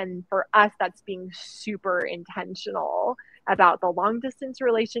it. And for us, that's being super intentional about the long distance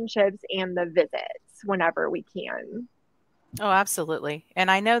relationships and the visits whenever we can. Oh, absolutely.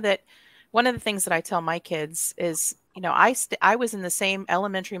 And I know that one of the things that I tell my kids is, I was in the same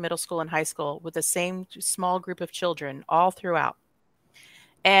elementary, middle school, and high school with the same small group of children all throughout.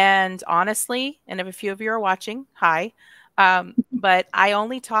 And honestly, and if a few of you are watching, hi. But I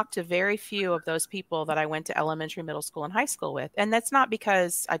only talked to very few of those people that I went to elementary, middle school, and high school with. And that's not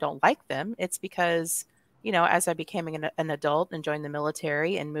because I don't like them. It's because, as I became an adult and joined the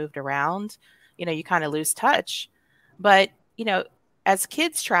military and moved around, you kind of lose touch. But, as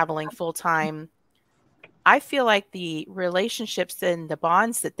kids traveling full time, I feel like the relationships and the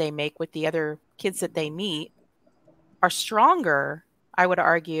bonds that they make with the other kids that they meet are stronger, I would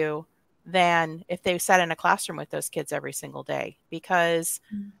argue, than if they sat in a classroom with those kids every single day, because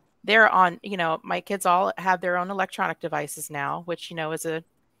they're on, my kids all have their own electronic devices now, which, is a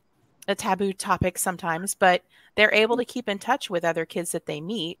taboo topic sometimes, but they're able to keep in touch with other kids that they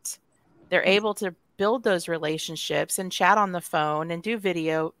meet. They're able to build those relationships and chat on the phone and do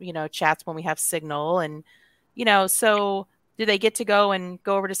video, chats when we have signal. And, so do they get to go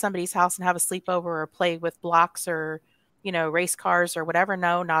over to somebody's house and have a sleepover or play with blocks or, race cars or whatever?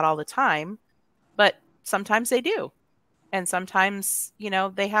 No, not all the time, but sometimes they do. And sometimes,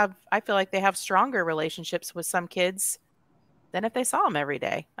 I feel like they have stronger relationships with some kids than if they saw them every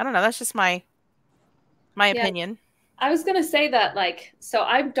day. I don't know. That's just my opinion. I was going to say that, so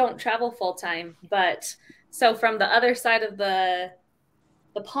I don't travel full time, but so from the other side of the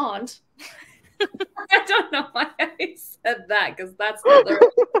pond, I don't know why I said that, because that's not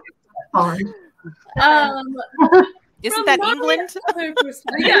the Pond. Isn't that England?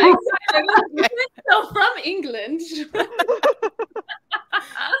 Yeah, exactly. So from England.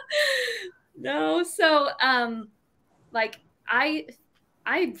 No, so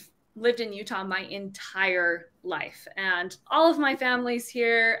I've lived in Utah my entire life, and all of my family's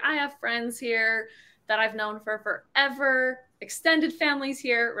here. I have friends here that I've known for forever, extended families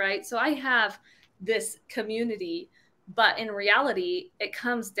here, right? So I have this community, but in reality, it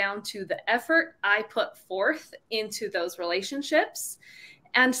comes down to the effort I put forth into those relationships.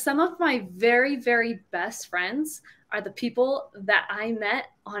 And some of my very, very best friends are the people that I met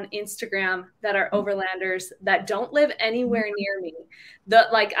on Instagram that are overlanders that don't live anywhere near me.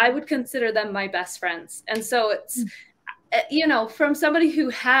 I would consider them my best friends. And so it's, from somebody who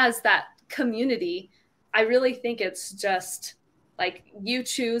has that community, I really think it's just you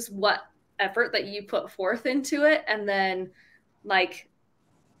choose what effort that you put forth into it. And then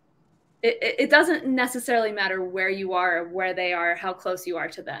it doesn't necessarily matter where you are or where they are, how close you are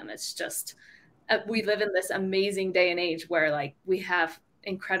to them. It's just, we live in this amazing day and age where we have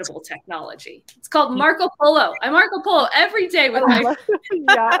incredible technology. It's called Marco Polo. I Marco Polo every day with my friends.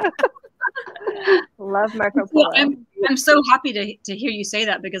 Yeah. Love Marco Polo. Yeah, I'm so happy to hear you say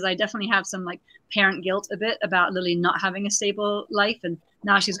that, because I definitely have some parent guilt a bit about Lily not having a stable life, and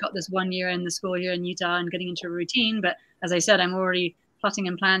now she's got this 1 year in the school year in Utah and getting into a routine. But as I said, I'm already plotting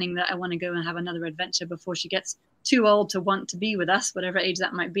and planning that I want to go and have another adventure before she gets too old to want to be with us, whatever age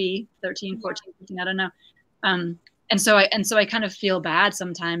that might be, 13, 14, 15, I don't know. And so I kind of feel bad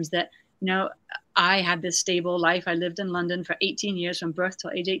sometimes that, I had this stable life. I lived in London for 18 years from birth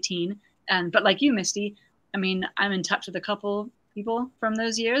till age 18. But like you, Misti, I mean, I'm in touch with a couple people from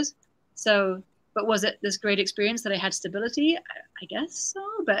those years. So, but was it this great experience that I had stability? I guess so.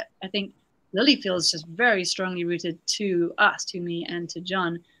 But I think Lily feels just very strongly rooted to us, to me and to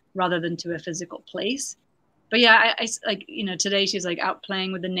John, rather than to a physical place. But yeah, I today she's out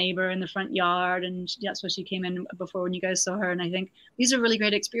playing with the neighbor in the front yard, and that's where she came in before when you guys saw her. And I think these are really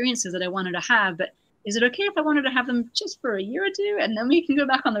great experiences that I wanted to have. But is it okay if I wanted to have them just for a year or two and then we can go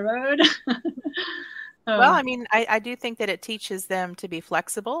back on the road? Well, I mean, I do think that it teaches them to be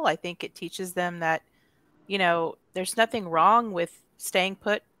flexible. I think it teaches them that, there's nothing wrong with staying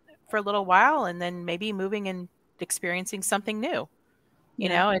put for a little while and then maybe moving and experiencing something new,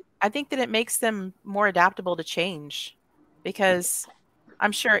 and I think that it makes them more adaptable to change, because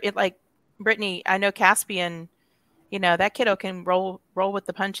I'm sure it, like Brittany, I know Caspian, that kiddo can roll with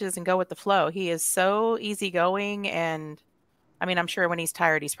the punches and go with the flow. He is so easygoing, and I mean, I'm sure when he's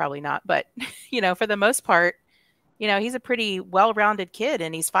tired, he's probably not, but for the most part, he's a pretty well-rounded kid,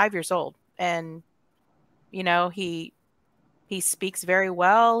 and he's 5 years old, and he speaks very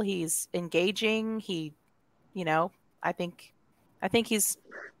well. He's engaging. I think he's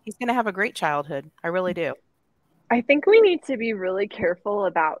going to have a great childhood. I really do. I think we need to be really careful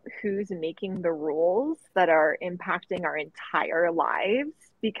about who's making the rules that are impacting our entire lives,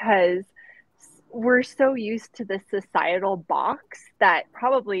 because we're so used to this societal box that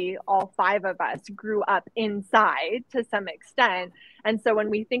probably all 5 of us grew up inside to some extent. And so when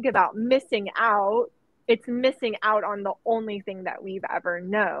we think about missing out, it's missing out on the only thing that we've ever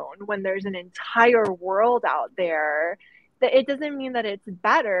known, when there's an entire world out there. That it doesn't mean that it's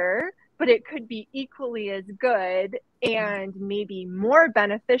better, but it could be equally as good and maybe more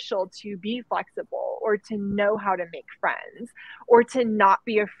beneficial to be flexible, or to know how to make friends, or to not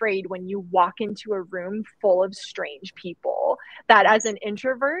be afraid when you walk into a room full of strange people. That as an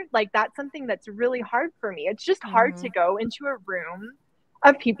introvert, like, that's something that's really hard for me. It's just hard to go into a room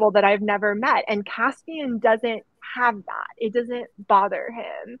of people that I've never met. And Caspian doesn't have that. It doesn't bother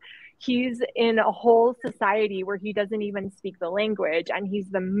him. He's in a whole society where he doesn't even speak the language, and he's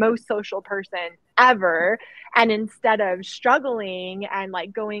the most social person ever. And instead of struggling and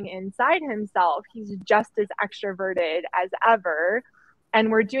like going inside himself, he's just as extroverted as ever.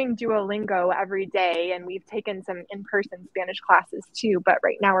 And we're doing Duolingo every day, and we've taken some in-person Spanish classes too, but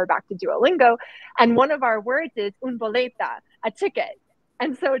right now we're back to Duolingo. And one of our words is un boleta, a ticket.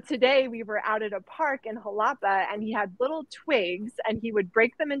 And so today we were out at a park in Jalapa, and he had little twigs, and he would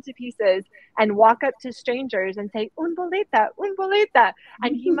break them into pieces and walk up to strangers and say, un boleta, un boleta.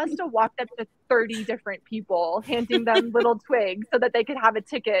 And he must have walked up to 30 different people, handing them little twigs so that they could have a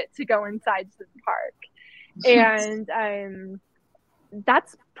ticket to go inside the park. And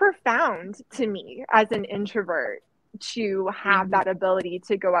that's profound to me as an introvert, to have that ability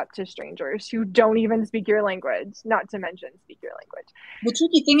to go up to strangers who don't even speak your language, not to mention speak your language. The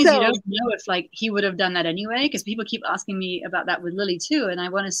tricky thing is, you don't know if like he would have done that anyway, because people keep asking me about that with Lily too, and I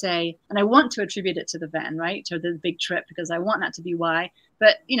want to say, and I want to attribute it to the van, right, to the big trip, because I want that to be why.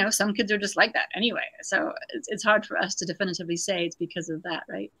 But some kids are just like that anyway, so it's hard for us to definitively say it's because of that,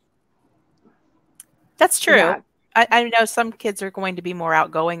 right? That's true. Yeah. I know some kids are going to be more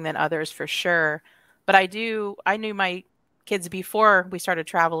outgoing than others for sure. But I knew my kids before we started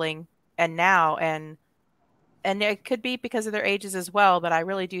traveling and now, and it could be because of their ages as well, but I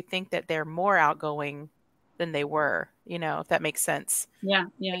really do think that they're more outgoing than they were, if that makes sense. Yeah.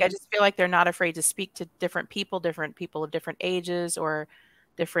 I just feel like they're not afraid to speak to different people of different ages or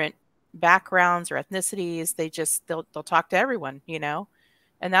different backgrounds or ethnicities. They'll talk to everyone,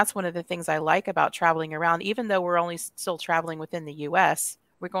 and that's one of the things I like about traveling around. Even though we're only still traveling within the US,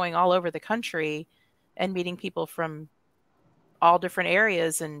 we're going all over the country and meeting people from all different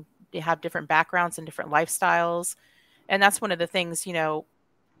areas, and they have different backgrounds and different lifestyles. And that's one of the things,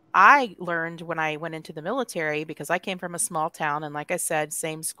 I learned when I went into the military, because I came from a small town. And like I said,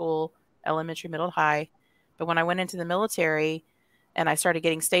 same school, elementary, middle, high. But when I went into the military and I started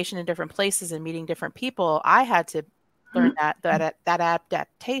getting stationed in different places and meeting different people, I had to learn that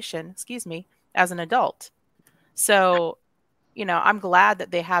adaptation, as an adult. So, I'm glad that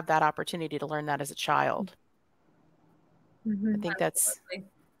they have that opportunity to learn that as a child. I think that's,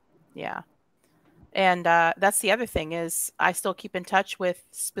 yeah. And that's the other thing is I still keep in touch with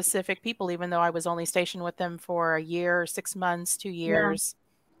specific people, even though I was only stationed with them for a year, 6 months, 2 years,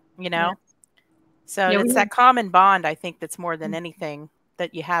 So it's that common bond, I think, that's more than anything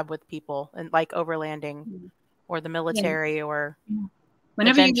that you have with people, and like overlanding or the military or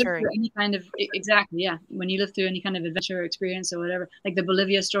whenever you live through any kind of, when you live through any kind of adventure experience or whatever, like the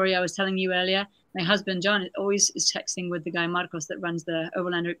Bolivia story I was telling you earlier, my husband John always is texting with the guy Marcos that runs the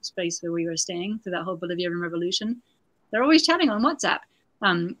Overlander space where we were staying through that whole Bolivian revolution. They're always chatting on WhatsApp.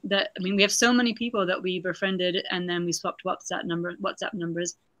 We have so many people that we befriended, and then we swapped WhatsApp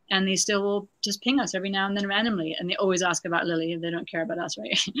numbers, and they still will just ping us every now and then randomly, and they always ask about Lily, and they don't care about us,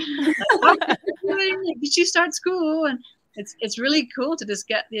 right? Did you start school? And it's really cool to just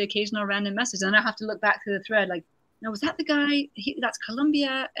get the occasional random message. And I have to look back to the thread, like, now was that the guy? That's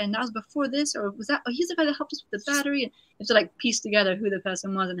Colombia, and that was before this, or was that? Oh, he's the guy that helped us with the battery. And you have to like piece together who the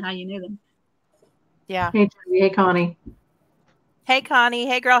person was and how you knew them. Yeah. Hey, Jenny. Hey, Connie. Hey, Connie.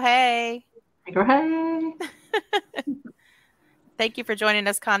 Hey, girl. Hey. Hey, girl. Hey. Thank you for joining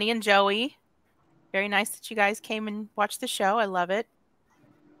us, Connie and Joey. Very nice that you guys came and watched the show. I love it.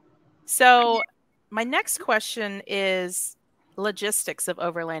 So my next question is logistics of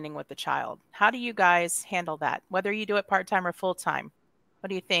overlanding with the child. How do you guys handle that? Whether you do it part-time or full-time? What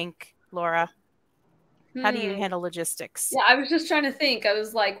do you think, Laura? How do you handle logistics? Yeah, I was just trying to think. I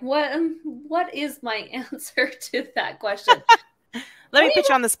was like, what is my answer to that question? Let me put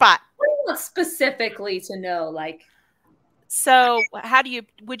you on the spot. What do you want specifically to know? Like, so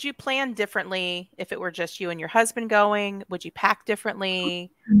would you plan differently if it were just you and your husband going? Would you pack differently?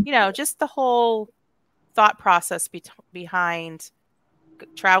 You know, just the whole thought process behind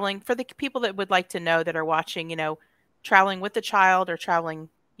traveling for the people that would like to know that are watching, you know, traveling with the child or traveling,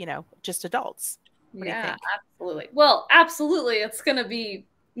 you know, just adults. What do you think? Absolutely. Well, absolutely. It's going to be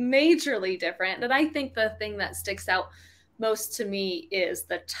majorly different. And I think the thing that sticks out most to me is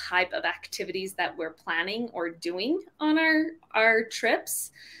the type of activities that we're planning or doing on our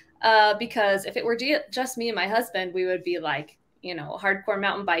trips. Because if it were just me and my husband, we would be like, you know, hardcore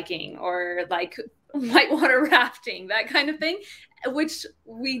mountain biking or like whitewater rafting, that kind of thing, which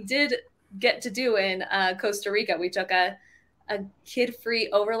we did get to do in Costa Rica. We took a kid-free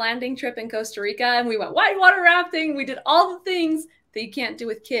overlanding trip in Costa Rica, and we went whitewater rafting. We did all the things that you can't do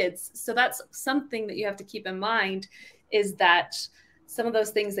with kids. So that's something that you have to keep in mind, is that some of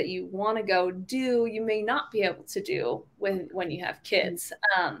those things that you want to go do, you may not be able to do when you have kids.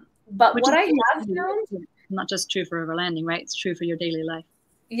 But what I have found, not just true for overlanding, right? It's true for your daily life.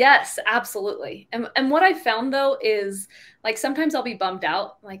 Yes, absolutely. And what I found though is like sometimes I'll be bummed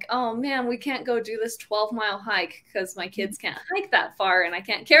out, like, oh man, we can't go do this 12-mile hike because my kids can't hike that far and I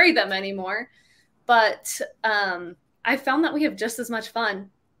can't carry them anymore. But I found that we have just as much fun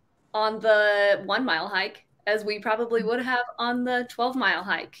on the 1-mile hike as we probably would have on the 12-mile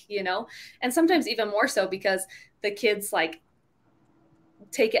hike, you know, and sometimes even more so because the kids like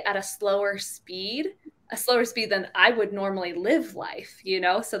take it at a slower speed than I would normally live life, you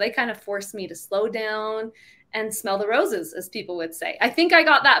know? So they kind of force me to slow down and smell the roses, as people would say. I think I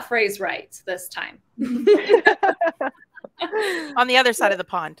got that phrase right this time. On the other side of the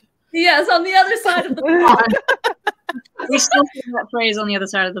pond. Yes, on the other side of the pond. We still see that phrase on the other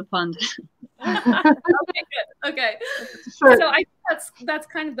side of the pond. Okay, good. Okay. Sure. So I think that's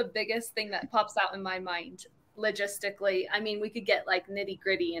kind of the biggest thing that pops out in my mind logistically. I mean, we could get like nitty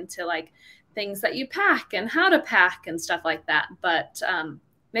gritty into like things that you pack and how to pack and stuff like that. But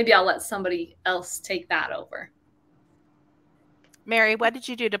maybe I'll let somebody else take that over. Mary, what did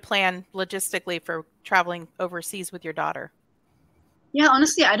you do to plan logistically for traveling overseas with your daughter? Yeah,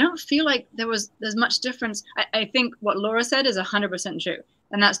 honestly, I don't feel like there's much difference. I think what Laura said is 100% true.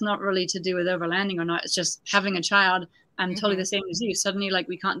 And that's not really to do with overlanding or not. It's just having a child. I'm totally the same as you. Suddenly, like,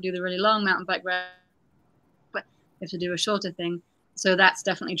 we can't do the really long mountain bike ride, but we have to do a shorter thing. So that's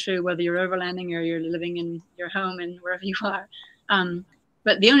definitely true, whether you're overlanding or you're living in your home and wherever you are.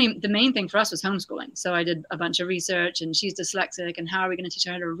 But the main thing for us was homeschooling. So I did a bunch of research, and she's dyslexic, and how are we going to teach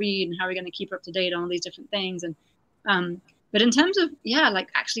her how to read, and how are we going to keep her up to date on all these different things. And but in terms of like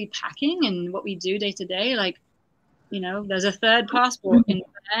actually packing and what we do day to day, like, you know, there's a third passport in the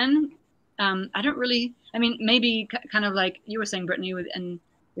van. I don't really. I mean, maybe kind of like you were saying, Brittany, and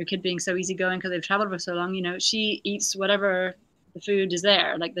your kid being so easygoing because they've traveled for so long. You know, she eats whatever the food is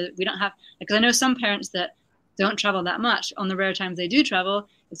there. Like we don't have, because I know some parents that don't travel that much. On the rare times they do travel,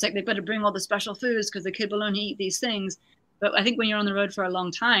 it's like they've got to bring all the special foods because the kid will only eat these things. But I think when you're on the road for a long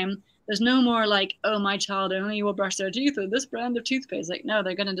time, there's no more like, oh, my child only will brush their teeth with this brand of toothpaste. Like, no,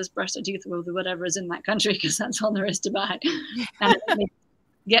 they're going to just brush their teeth with whatever is in that country because that's all there is to buy. And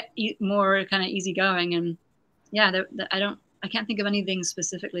get more kind of easygoing. And yeah, I can't think of anything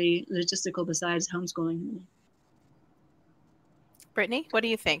specifically logistical besides homeschooling. Brittany, what do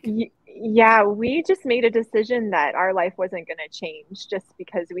you think? Yeah, we just made a decision that our life wasn't going to change just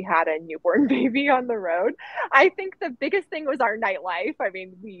because we had a newborn baby on the road. I think the biggest thing was our nightlife. I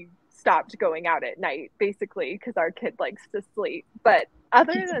mean, we stopped going out at night basically because our kid likes to sleep. But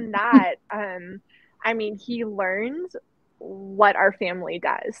other than that, I mean, he learned what our family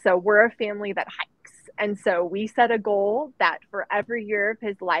does. So we're a family that hikes. And so we set a goal that for every year of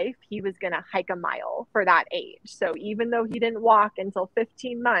his life, he was going to hike a mile for that age. So even though he didn't walk until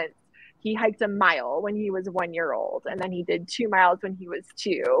 15 months, he hiked a mile when he was 1 year old. And then he did 2 miles when he was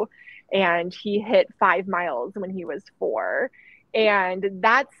 2. And he hit 5 miles when he was 4. And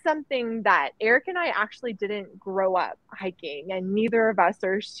that's something that Eric and I actually didn't grow up hiking, and neither of us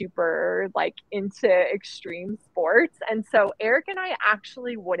are super like into extreme sports. And so Eric and I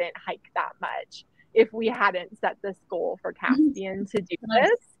actually wouldn't hike that much if we hadn't set this goal for Caspian to do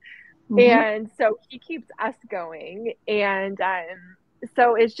this. And so he keeps us going. And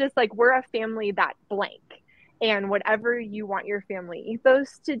so it's just like, we're a family that blank. And whatever you want your family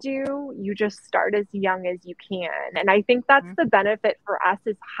ethos to do, you just start as young as you can. And I think that's the benefit for us,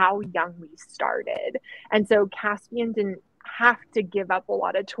 is how young we started. And so Caspian didn't have to give up a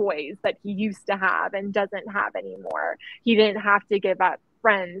lot of toys that he used to have and doesn't have anymore. He didn't have to give up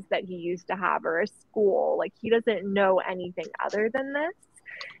friends that he used to have, or a school. Like, he doesn't know anything other than this.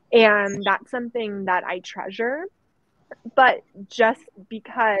 And that's something that I treasure. But just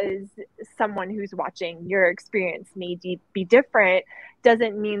because someone who's watching, your experience may be different,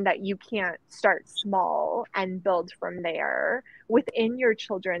 doesn't mean that you can't start small and build from there within your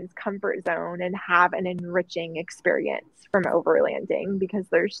children's comfort zone and have an enriching experience from overlanding, because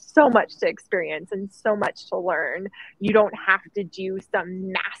there's so much to experience and so much to learn. You don't have to do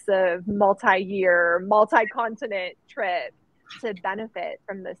some massive multi-year, multi-continent trip to benefit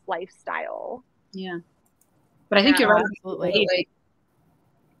from this lifestyle. Yeah. But I think you're right. Absolutely.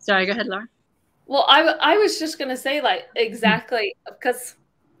 Sorry, go ahead, Laura. Well, I was just going to say, like, exactly, because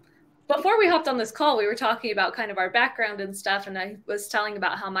before we hopped on this call, we were talking about kind of our background and stuff. And I was telling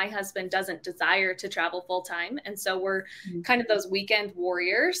about how my husband doesn't desire to travel full time. And so we're kind of those weekend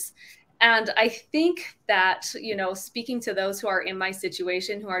warriors. And I think that, you know, speaking to those who are in my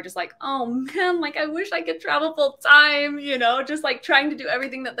situation, who are just like, oh man, like, I wish I could travel full time, you know, just like trying to do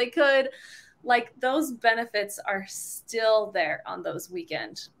everything that they could. Like, those benefits are still there on those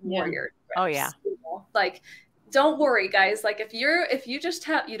weekend warrior trips. Oh yeah. Like, don't worry, guys. Like, if you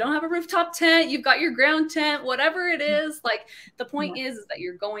don't have a rooftop tent, you've got your ground tent, whatever it is, like, the point is that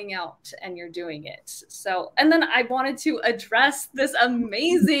you're going out and you're doing it. So, and then I wanted to address this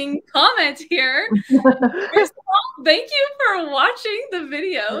amazing comment here. First of all, thank you for watching the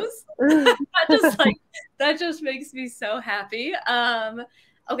videos. that just makes me so happy.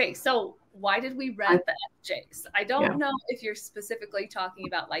 Okay, so why did we rent the FJs? I don't know if you're specifically talking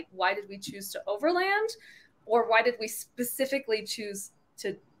about, like, why did we choose to overland, or why did we specifically choose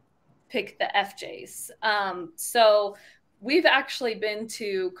to pick the FJs? So we've actually been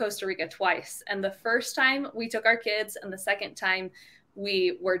to Costa Rica twice. And the first time we took our kids, and the second time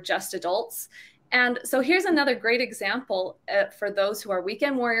we were just adults. And so here's another great example for those who are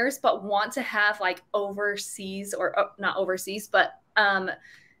weekend warriors, but want to have, like, overseas, or not overseas, but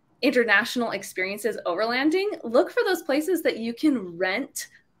international experiences overlanding. Look for those places that you can rent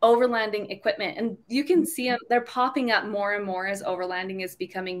overlanding equipment, and you can see them, they're popping up more and more as overlanding is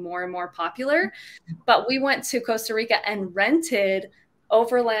becoming more and more popular. But we went to Costa Rica and rented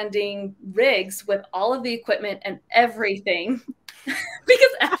overlanding rigs with all of the equipment and everything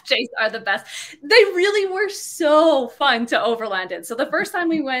because FJs are the best. They really were so fun to overland in. So the first time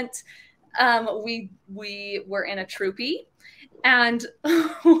we went, we were in a troopy. And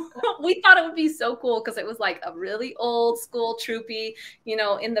we thought it would be so cool because it was like a really old school troopy, you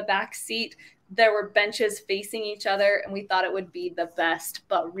know, in the back seat, there were benches facing each other, and we thought it would be the best,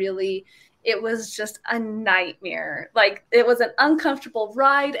 but really it was just a nightmare. Like, it was an uncomfortable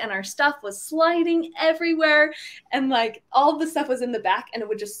ride, and our stuff was sliding everywhere, and like all the stuff was in the back, and it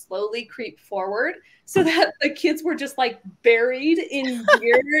would just slowly creep forward so that the kids were just like buried in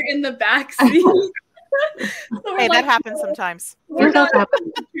gear in the back seat. So hey, that happens sometimes. We're not going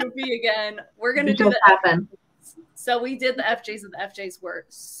to again. We're going to do happen. So we did the FJs, and the FJs were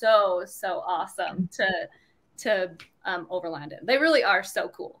so awesome to overland in. They really are so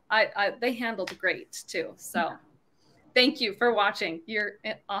cool. They handled great too. So thank you for watching. You're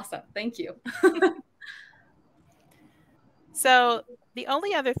awesome. Thank you. So the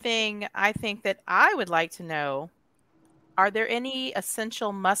only other thing I think that I would like to know, are there any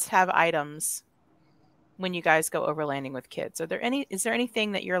essential must-have items when you guys go overlanding with kids? Is there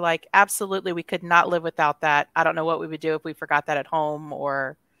anything that you're like, absolutely, we could not live without that? I don't know what we would do if we forgot that at home,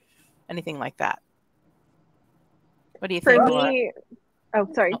 or anything like that. What do you think? For me, oh,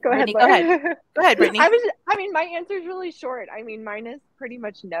 sorry. Go ahead. Go ahead. Go ahead, Brittany. I mean, my answer is really short. I mean, mine is pretty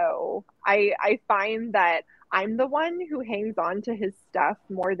much no. I find that I'm the one who hangs on to his stuff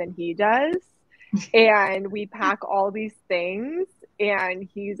more than he does. And we pack all these things, and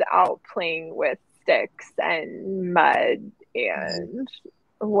he's out playing with sticks and mud and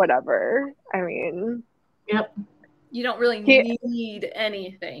whatever. I mean, you don't really need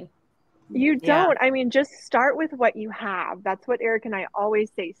anything. You don't. I mean, just start with what you have. That's what Eric and I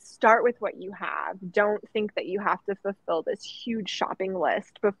always say. Start with what you have. Don't think that you have to fulfill this huge shopping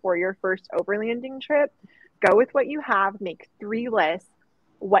list before your first overlanding trip. Go with what you have. Make 3 lists.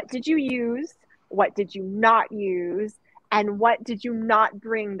 What did you use? What did you not use? And what did you not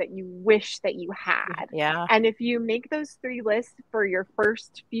bring that you wish that you had? Yeah. And if you make those 3 lists for your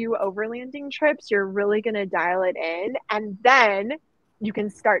first few overlanding trips, you're really going to dial it in. And then you can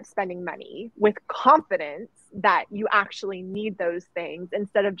start spending money with confidence that you actually need those things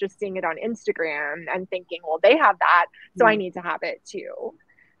instead of just seeing it on Instagram and thinking, well, they have that, so I need to have it too.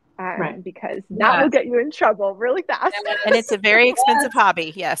 Right. Because that will get you in trouble really fast. And it's a very expensive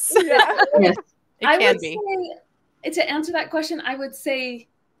hobby. Yes. Yeah. Yes. It I can would be. say, to answer that question, I would say,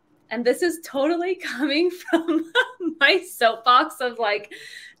 and this is totally coming from my soapbox of like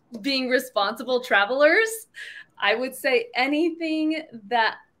being responsible travelers, I would say anything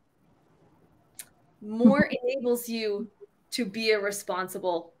that more enables you to be a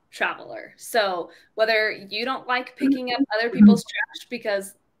responsible traveler. So whether you don't like picking up other people's trash,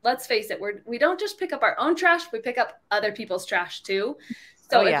 because let's face it, we don't just pick up our own trash, we pick up other people's trash too.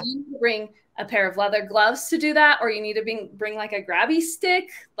 So if you bring a pair of leather gloves to do that, or you need to bring like a grabby stick,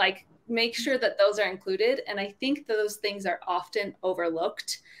 like make sure that those are included. And I think those things are often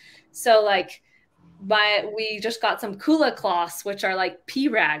overlooked. So like we just got some Kula cloths, which are like pee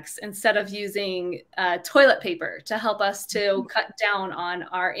rags, instead of using toilet paper to help us to cut down on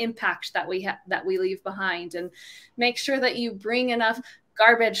our impact that we leave behind, and make sure that you bring enough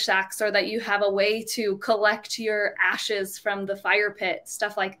garbage sacks or that you have a way to collect your ashes from the fire pit,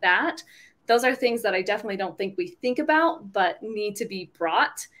 stuff like that. Those are things that I definitely don't think we think about, but need to be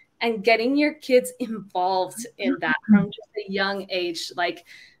brought, and getting your kids involved in that from just a young age. Like,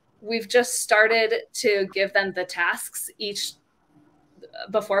 we've just started to give them the tasks each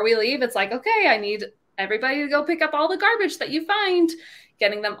before we leave. It's like, okay, I need everybody to go pick up all the garbage that you find.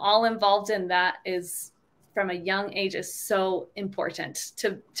 Getting them all involved in that is, from a young age, is so important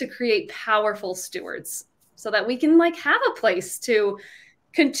to create powerful stewards, so that we can like have a place to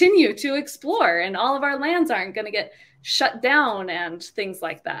continue to explore, and all of our lands aren't going to get shut down and things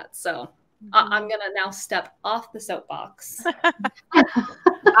like that. So I'm going to now step off the soapbox.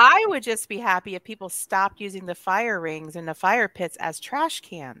 I would just be happy if people stopped using the fire rings and the fire pits as trash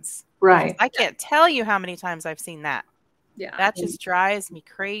cans. Right. I can't tell you how many times I've seen that. Yeah. That just drives me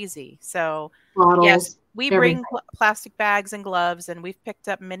crazy. So Bottles, yes, we everything. bring plastic bags and gloves, and we've picked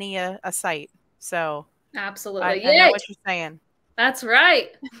up many a site. So Absolutely. I know what you're saying. That's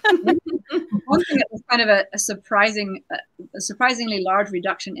right. One thing that was kind of a surprisingly large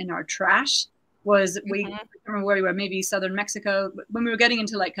reduction in our trash was I remember where we were, maybe southern Mexico, but when we were getting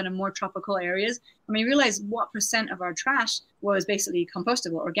into like kind of more tropical areas, and we realized what % of our trash was basically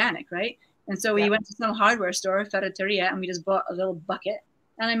compostable, organic, right? And so we went to some hardware store, ferreteria, and we just bought a little bucket.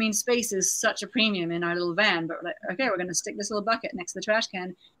 And I mean, space is such a premium in our little van, but we're like, okay, we're going to stick this little bucket next to the trash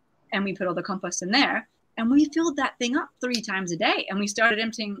can, and we put all the compost in there. And we filled that thing up 3 times a day. And we started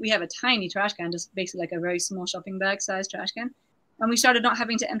emptying. We have a tiny trash can, just basically like a very small shopping bag size trash can. And we started not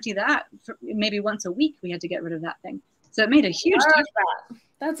having to empty that for maybe once a week. We had to get rid of that thing. So it made a huge difference.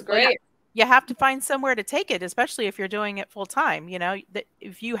 That's great. Well, you have to find somewhere to take it, especially if you're doing it full time. You know,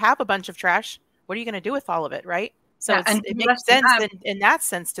 if you have a bunch of trash, what are you going to do with all of it, right? So it makes sense in that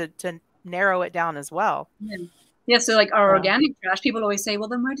sense to narrow it down as well. Yeah, so like our organic trash, people always say, well,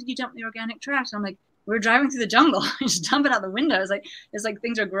 then where did you dump the organic trash? And I'm like, we're driving through the jungle. You just dump it out the window. It's like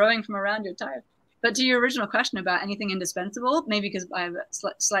things are growing from around your tire. But to your original question about anything indispensable, maybe because I'm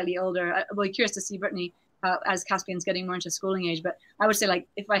slightly older, I'll be curious to see Brittany as Caspian's getting more into schooling age. But I would say, like,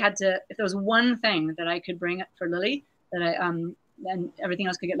 if there was one thing that I could bring for Lily, that and everything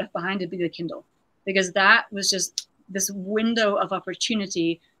else could get left behind, it'd be the Kindle, because that was just this window of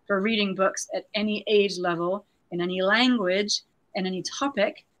opportunity for reading books at any age level, in any language, in any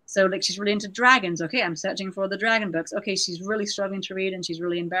topic. So like, she's really into dragons. Okay, I'm searching for the dragon books. Okay, she's really struggling to read and she's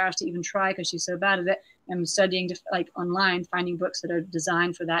really embarrassed to even try because she's so bad at it. I'm studying like online, finding books that are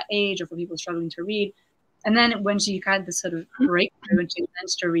designed for that age or for people struggling to read. And then when she had this sort of breakthrough and she learned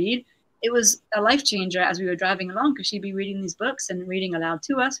to read, it was a life changer as we were driving along, because she'd be reading these books and reading aloud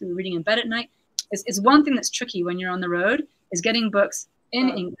to us. We were reading in bed at night. It's one thing that's tricky when you're on the road, is getting books in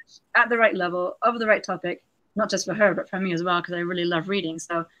English at the right level, of the right topic, not just for her, but for me as well, because I really love reading.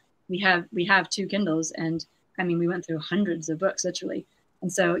 So we have 2 Kindles, and I mean, we went through hundreds of books, literally.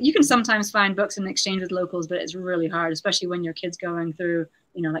 And so you can sometimes find books in exchange with locals, but it's really hard, especially when your kid's going through,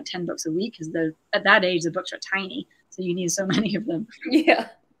 like 10 books a week, because at that age, the books are tiny. So you need so many of them. Yeah.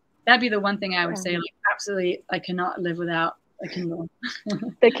 That'd be the one thing I would say, like, absolutely, I cannot live without a Kindle.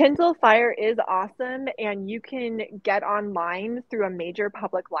 The Kindle Fire is awesome, and you can get online through a major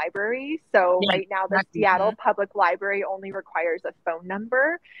public library. So Yeah, right now, the exactly. Seattle Public Library only requires a phone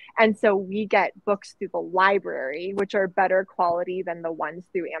number. And so we get books through the library, which are better quality than the ones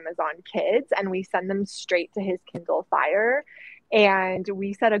through Amazon Kids. And we send them straight to his Kindle Fire. And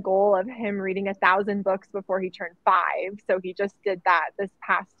we set a goal of him reading 1,000 books before he turned 5. So he just did that this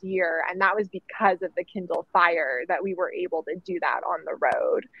past year. And that was because of the Kindle Fire that we were able to do that on the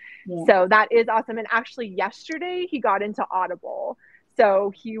road. Yeah. So that is awesome. And actually yesterday he got into Audible.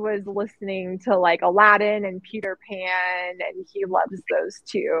 So he was listening to like Aladdin and Peter Pan, and he loves those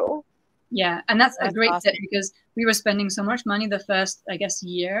too. Yeah, and that's a great awesome. tip, because we were spending so much money the first, I guess,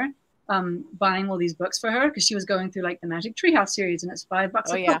 year buying all these books for her, because she was going through like the Magic Treehouse series, and it's $5 a book.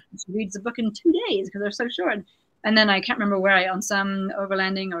 She reads the book in 2 days because they're so short. And then I can't remember where on some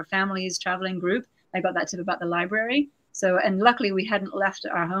Overlanding or families traveling group, I got that tip about the library. So, and luckily we hadn't left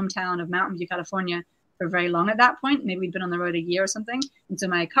our hometown of Mountain View, California for very long at that point. Maybe we'd been on the road a year or something. And so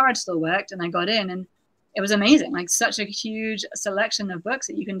my card still worked, and I got in, and it was amazing. Like such a huge selection of books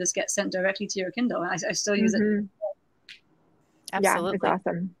that you can just get sent directly to your Kindle. I still use it. Absolutely. Yeah, it's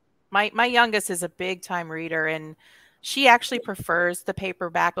awesome. My youngest is a big time reader, and she actually prefers the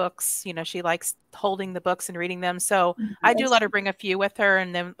paperback books. You know, she likes holding the books and reading them. So I do let her bring a few with her,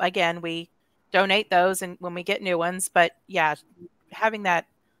 and then again, we donate those and when we get new ones. But yeah, having that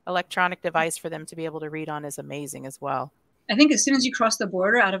electronic device for them to be able to read on is amazing as well. I think as soon as you cross the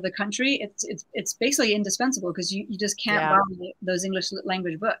border out of the country, it's basically indispensable, because you just can't buy those English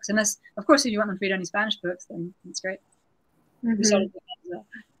language books. Unless, of course, if you want them to read only Spanish books, then it's great. We started doing that as well.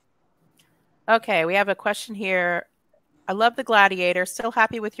 Okay, we have a question here. I love the Gladiator. Still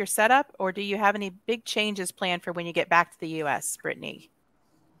happy with your setup, or do you have any big changes planned for when you get back to the U.S., Brittany?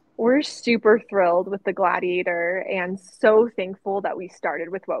 We're super thrilled with the Gladiator and so thankful that we started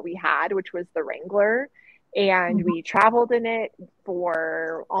with what we had, which was the Wrangler. And we traveled in it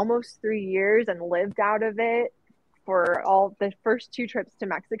for almost 3 years and lived out of it for all the first 2 trips to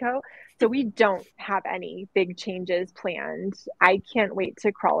Mexico. So we don't have any big changes planned. I can't wait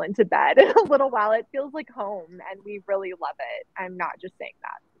to crawl into bed in a little while. It feels like home, and we really love it. I'm not just saying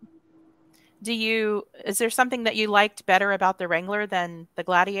that. Is there something that you liked better about the Wrangler than the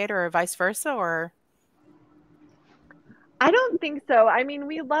Gladiator, or vice versa, or? I don't think so. I mean,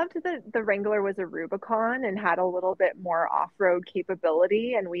 we loved that the Wrangler was a Rubicon and had a little bit more off-road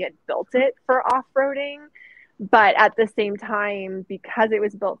capability, and we had built it for off-roading. But at the same time, because it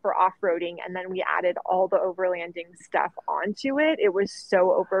was built for off-roading and then we added all the overlanding stuff onto it, it was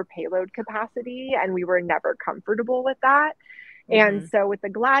so over payload capacity, and we were never comfortable with that. And so with the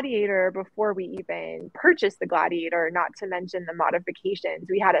Gladiator, before we even purchased the Gladiator, not to mention the modifications,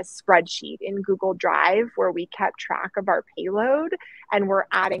 we had a spreadsheet in Google Drive where we kept track of our payload, and we're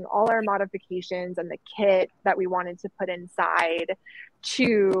adding all our modifications and the kit that we wanted to put inside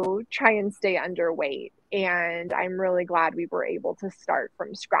to try and stay underweight. And I'm really glad we were able to start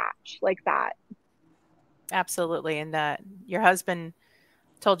from scratch like that. Absolutely. And your husband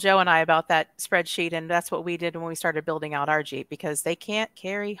told Joe and I about that spreadsheet, and that's what we did when we started building out our Jeep, because they can't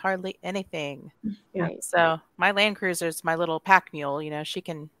carry hardly anything. Yeah. So my Land Cruiser is my little pack mule. You know, she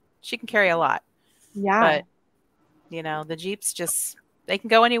can carry a lot. Yeah. But you know, the Jeeps they can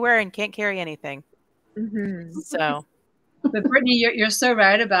go anywhere and can't carry anything. So. But Brittany, you're so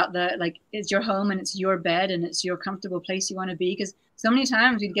right about it's your home and it's your bed and it's your comfortable place you want to be, because so many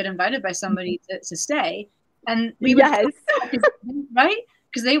times we'd get invited by somebody to stay, and we would, right?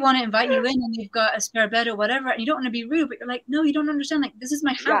 Because they want to invite you in and you've got a spare bed or whatever, and you don't want to be rude, but you're like, no, you don't understand. Like, this is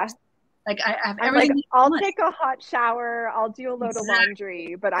my house. Yeah. Like, I have everything. Like, I'll take a hot shower. I'll do a load of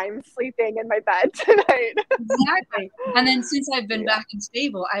laundry, but I'm sleeping in my bed tonight. Exactly. And then since I've been back and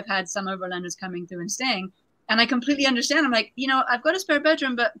stable, I've had some overlanders coming through and staying. And I completely understand. I'm like, I've got a spare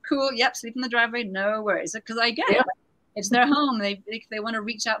bedroom, but cool. Yep. Sleep in the driveway. No worries. Because I get it. It's their home. They want to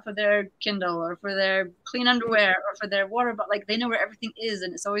reach out for their Kindle or for their clean underwear or for their water, but like they know where everything is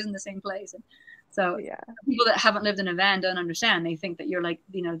and it's always in the same place. And so people that haven't lived in a van don't understand. They think that you're like,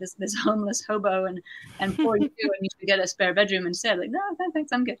 this homeless hobo and poor you, and you should get a spare bedroom instead. Like, no,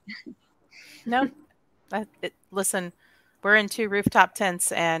 thanks, I'm good. No, listen, we're in 2 rooftop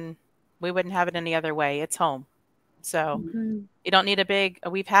tents and we wouldn't have it any other way. It's home. So you don't need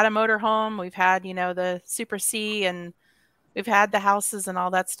we've had a motor home. We've had, the Super C, and we've had the houses and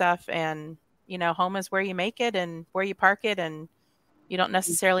all that stuff. And, home is where you make it and where you park it. And you don't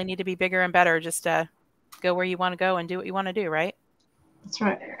necessarily need to be bigger and better. Just go where you want to go and do what you want to do. Right. That's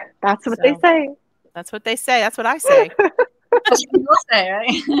right. That's what they say. That's what they say. That's what I say. That's what you will say,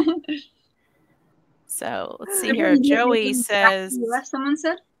 right? So let's see here. Joey says, US, someone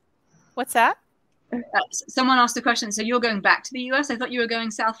said. What's that? Someone asked a question. So you're going back to the US? I thought you were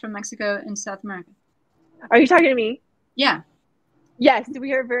going south from Mexico into South America. Are you talking to me? Yeah. Yes,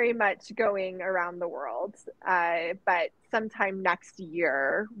 we are very much going around the world. But sometime next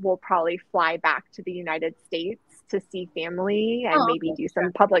year, we'll probably fly back to the United States to see family and maybe do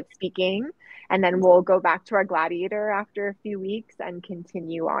some public speaking. And then we'll go back to our Gladiator after a few weeks and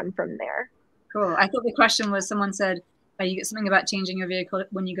continue on from there. Cool. I thought the question was, someone said, you get something about changing your vehicle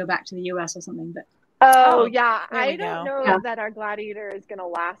when you go back to the US or something. But yeah, I don't know that our Gladiator is going to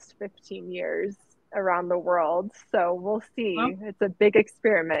last 15 years around the world. So we'll see. Oh. It's a big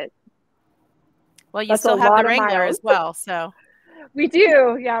experiment. Well, you still have the Wrangler as well. So we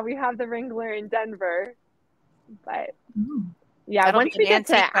do. Yeah, we have the Wrangler in Denver. But yeah, once we get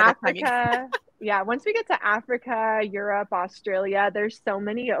to Africa, once we get to Africa, Europe, Australia, there's so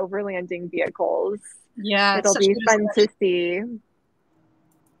many overlanding vehicles. Yeah, it'll be fun to see.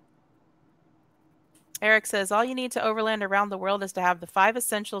 Eric says, all you need to overland around the world is to have the 5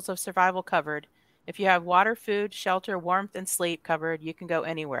 essentials of survival covered. If you have water, food, shelter, warmth, and sleep covered, you can go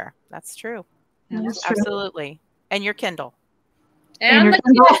anywhere. That's true. That's absolutely. True. And your Kindle. And your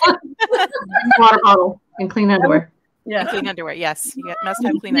Kindle. Water bottle and clean underwear. Yeah, clean underwear. Yes, you must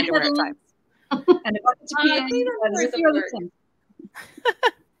have clean underwear at times. And clean underwear.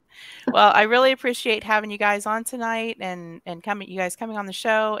 Well, I really appreciate having you guys on tonight and you guys coming on the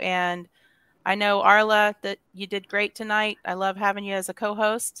show. And I know, Arla, that you did great tonight. I love having you as a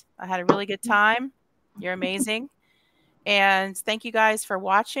co-host. I had a really good time. You're amazing. And thank you guys for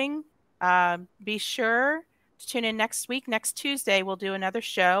watching. Be sure to tune in next week. Next Tuesday, we'll do another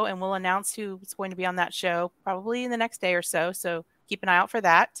show, and we'll announce who's going to be on that show probably in the next day or so. So keep an eye out for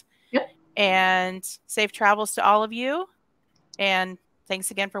that. Yep. And safe travels to all of you. And thanks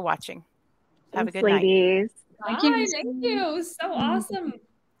again for watching. Have a good night. Thank you. So awesome.